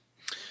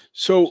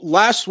 So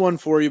last one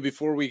for you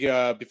before we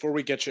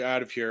get you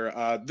out of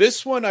here.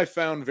 This one I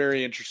found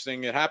very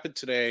interesting. It happened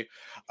today.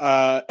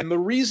 And the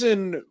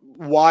reason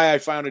why I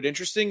found it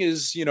interesting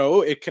is,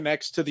 it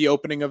connects to the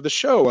opening of the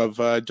show of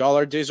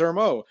Dollard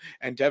Desormeaux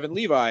and Devin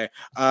Levi.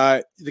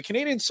 The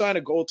Canadians signed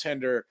a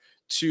goaltender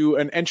to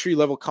an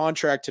entry-level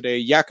contract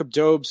today, Jakob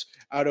Dobes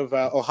out of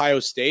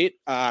Ohio State.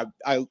 I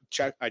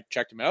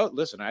checked him out.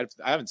 Listen, I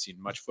haven't seen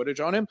much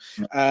footage on him,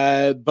 but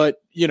I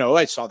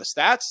saw the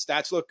stats.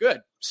 Stats look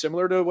good,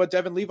 similar to what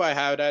Devin Levi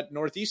had at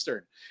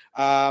Northeastern.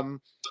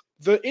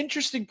 The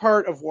interesting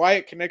part of why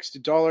it connects to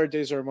Dollard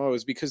Desormeaux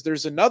is because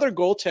there's another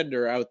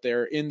goaltender out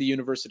there in the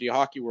university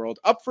hockey world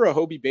up for a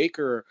Hobey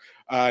Baker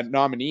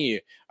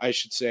nominee, I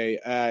should say.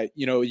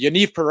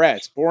 Yaniv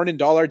Perez, born in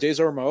Dollard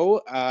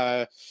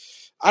Desormeaux.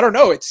 I don't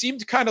know. It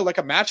seemed kind of like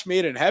a match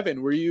made in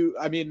heaven. Were you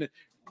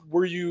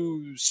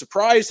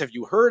surprised? Have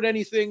you heard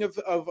anything of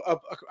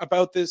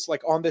about this,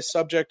 like on this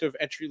subject of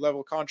entry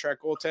level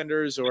contract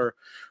goaltenders or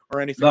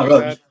anything like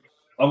that?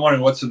 I'm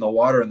wondering what's in the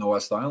water in the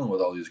West Island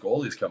with all these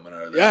goalies coming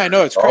out of there. Yeah, I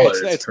know. It's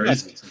crazy. It's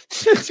crazy.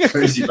 It's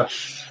crazy.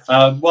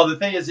 Well, the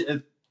thing is,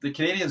 the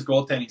Canadians'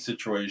 goaltending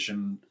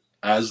situation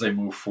as they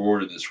move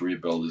forward in this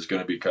rebuild is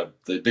going to be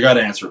they got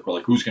to answer for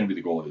who's going to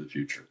be the goalie of the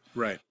future.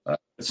 Right.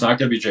 It's not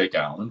going to be Jake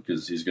Allen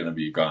because he's going to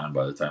be gone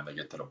by the time they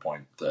get to the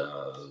point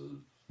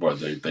where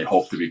they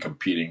hope to be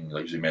competing,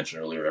 like as you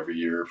mentioned earlier, every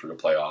year for the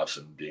playoffs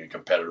and being a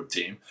competitive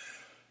team.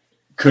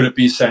 Could it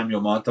be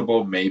Samuel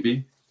Montembeault?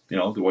 Maybe.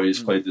 the way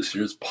he's played this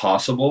year, it's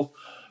possible.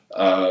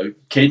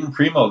 Caden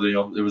Primo,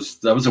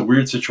 that was a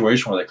weird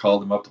situation where they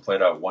called him up to play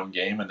that one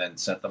game and then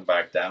sent them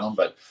back down.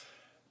 But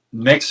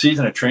next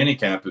season at training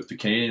camp, if the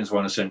Canadians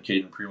want to send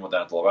Caden Primo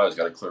down to Laval, he's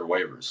got to clear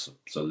waivers.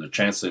 So there's a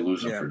chance they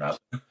lose him for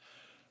nothing.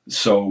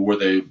 So were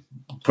they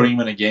putting him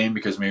in a game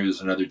because maybe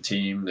there's another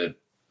team that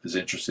is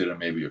interested in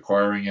maybe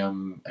acquiring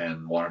him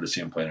and wanted to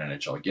see him play an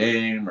NHL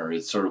game, or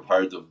it's sort of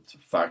hard to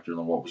factor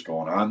in what was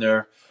going on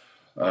there.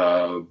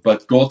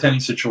 But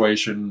goaltending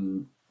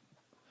situation,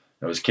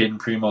 is Caden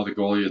Primo the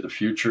goalie of the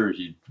future?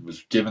 He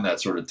was given that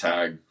sort of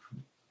tag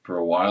for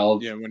a while.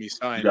 Yeah, when he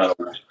signed.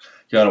 You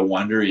gotta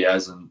wonder he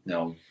hasn't,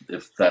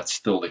 if that's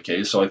still the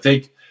case. So I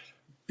think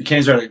the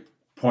Canes are at a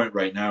point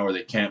right now where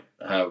they can't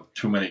have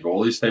too many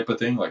goalies type of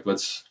thing. Like,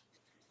 let's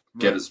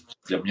get as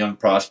young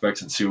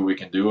prospects and see what we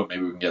can do, and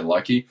maybe we can get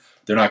lucky.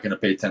 They're not going to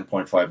pay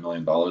 $10.5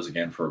 million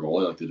again for a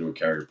goalie like they do with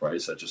Carey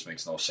Price. That just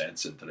makes no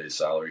sense in today's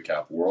salary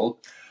cap world.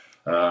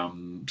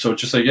 So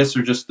it's just, I guess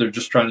they're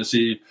just trying to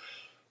see.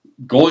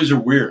 Goalies are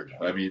weird.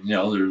 I mean,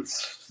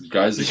 there's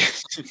guys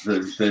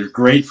that they're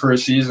great for a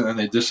season and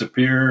they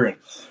disappear. And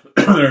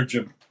they're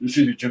Jim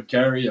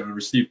Carey. I remember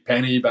Steve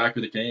Penny back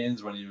with the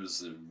Canes when he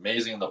was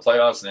amazing in the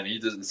playoffs, and then he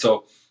didn't.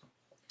 So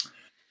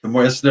the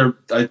more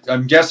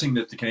I'm guessing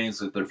that the Canadians,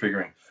 that they're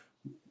figuring,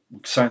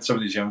 sign some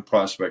of these young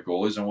prospect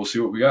goalies and we'll see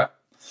what we got.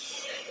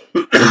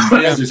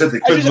 As I said,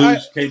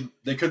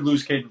 they could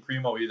lose Caden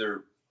Primo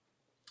either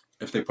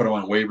if they put him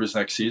on waivers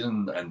next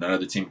season and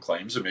another team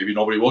claims him. Maybe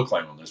nobody will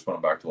claim him. They just put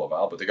him back to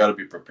Laval. But they got to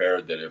be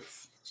prepared that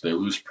if they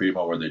lose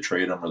Primo or they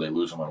trade him or they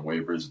lose him on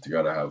waivers, they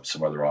got to have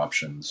some other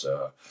options.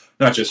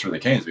 Not just for the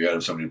Canes. We got to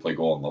have somebody to play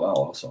goal in Laval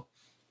also.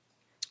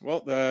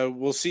 Well,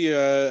 we'll see.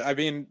 I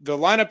mean, the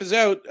lineup is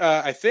out,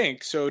 I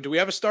think. So do we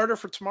have a starter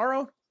for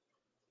tomorrow?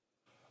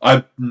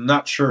 I'm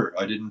not sure.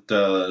 I didn't.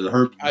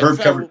 Herb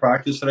covered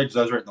practice today because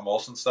I was writing the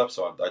Molson stuff,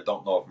 so I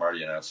don't know if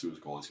Marty announced whose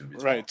goal is going to be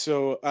tomorrow. Right.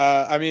 So,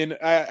 I mean,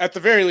 at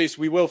the very least,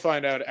 we will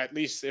find out. At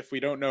least if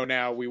we don't know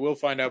now, we will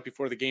find out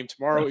before the game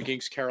tomorrow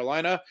against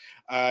Carolina.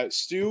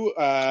 Stu,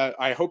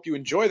 I hope you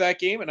enjoy that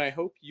game, and I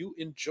hope you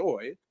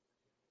enjoy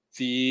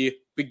the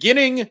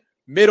beginning,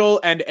 middle,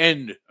 and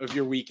end of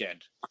your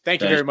weekend.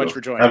 Thanks very much for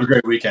joining. Have a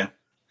great weekend.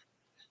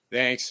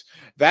 Thanks.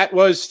 That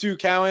was Stu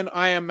Cowan.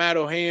 I am Matt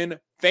O'Hayan.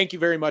 Thank you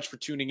very much for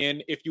tuning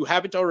in. If you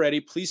haven't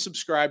already, please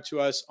subscribe to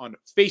us on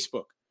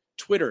Facebook,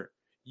 Twitter,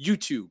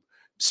 YouTube,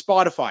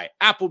 Spotify,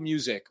 Apple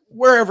Music,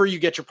 wherever you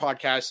get your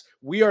podcasts.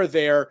 We are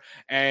there,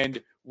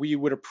 and we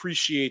would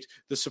appreciate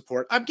the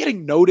support. I'm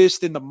getting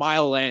noticed in the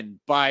Mile End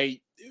by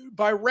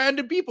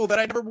random people that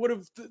I never would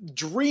have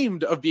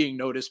dreamed of being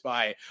noticed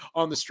by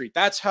on the street.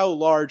 That's how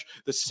large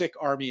the Sick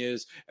Army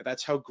is, and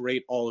that's how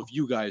great all of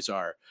you guys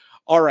are.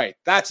 All right,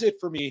 that's it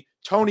for me.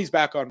 Tony's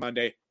back on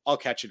Monday. I'll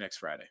catch you next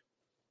Friday.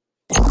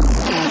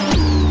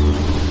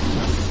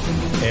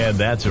 And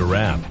that's a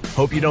wrap.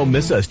 Hope you don't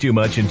miss us too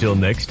much until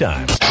next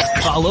time.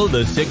 Follow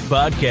the Sick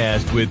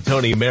Podcast with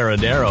Tony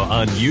Marinaro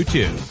on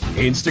YouTube,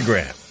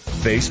 Instagram,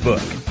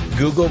 Facebook,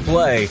 Google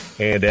Play,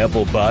 and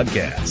Apple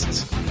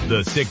Podcasts.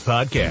 The Sick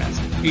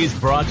Podcast is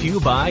brought to you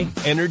by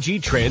Energy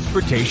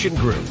Transportation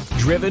Group.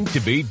 Driven to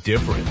be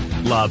different.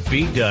 La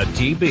Vida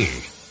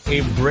TB.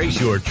 Embrace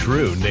your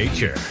true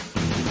nature.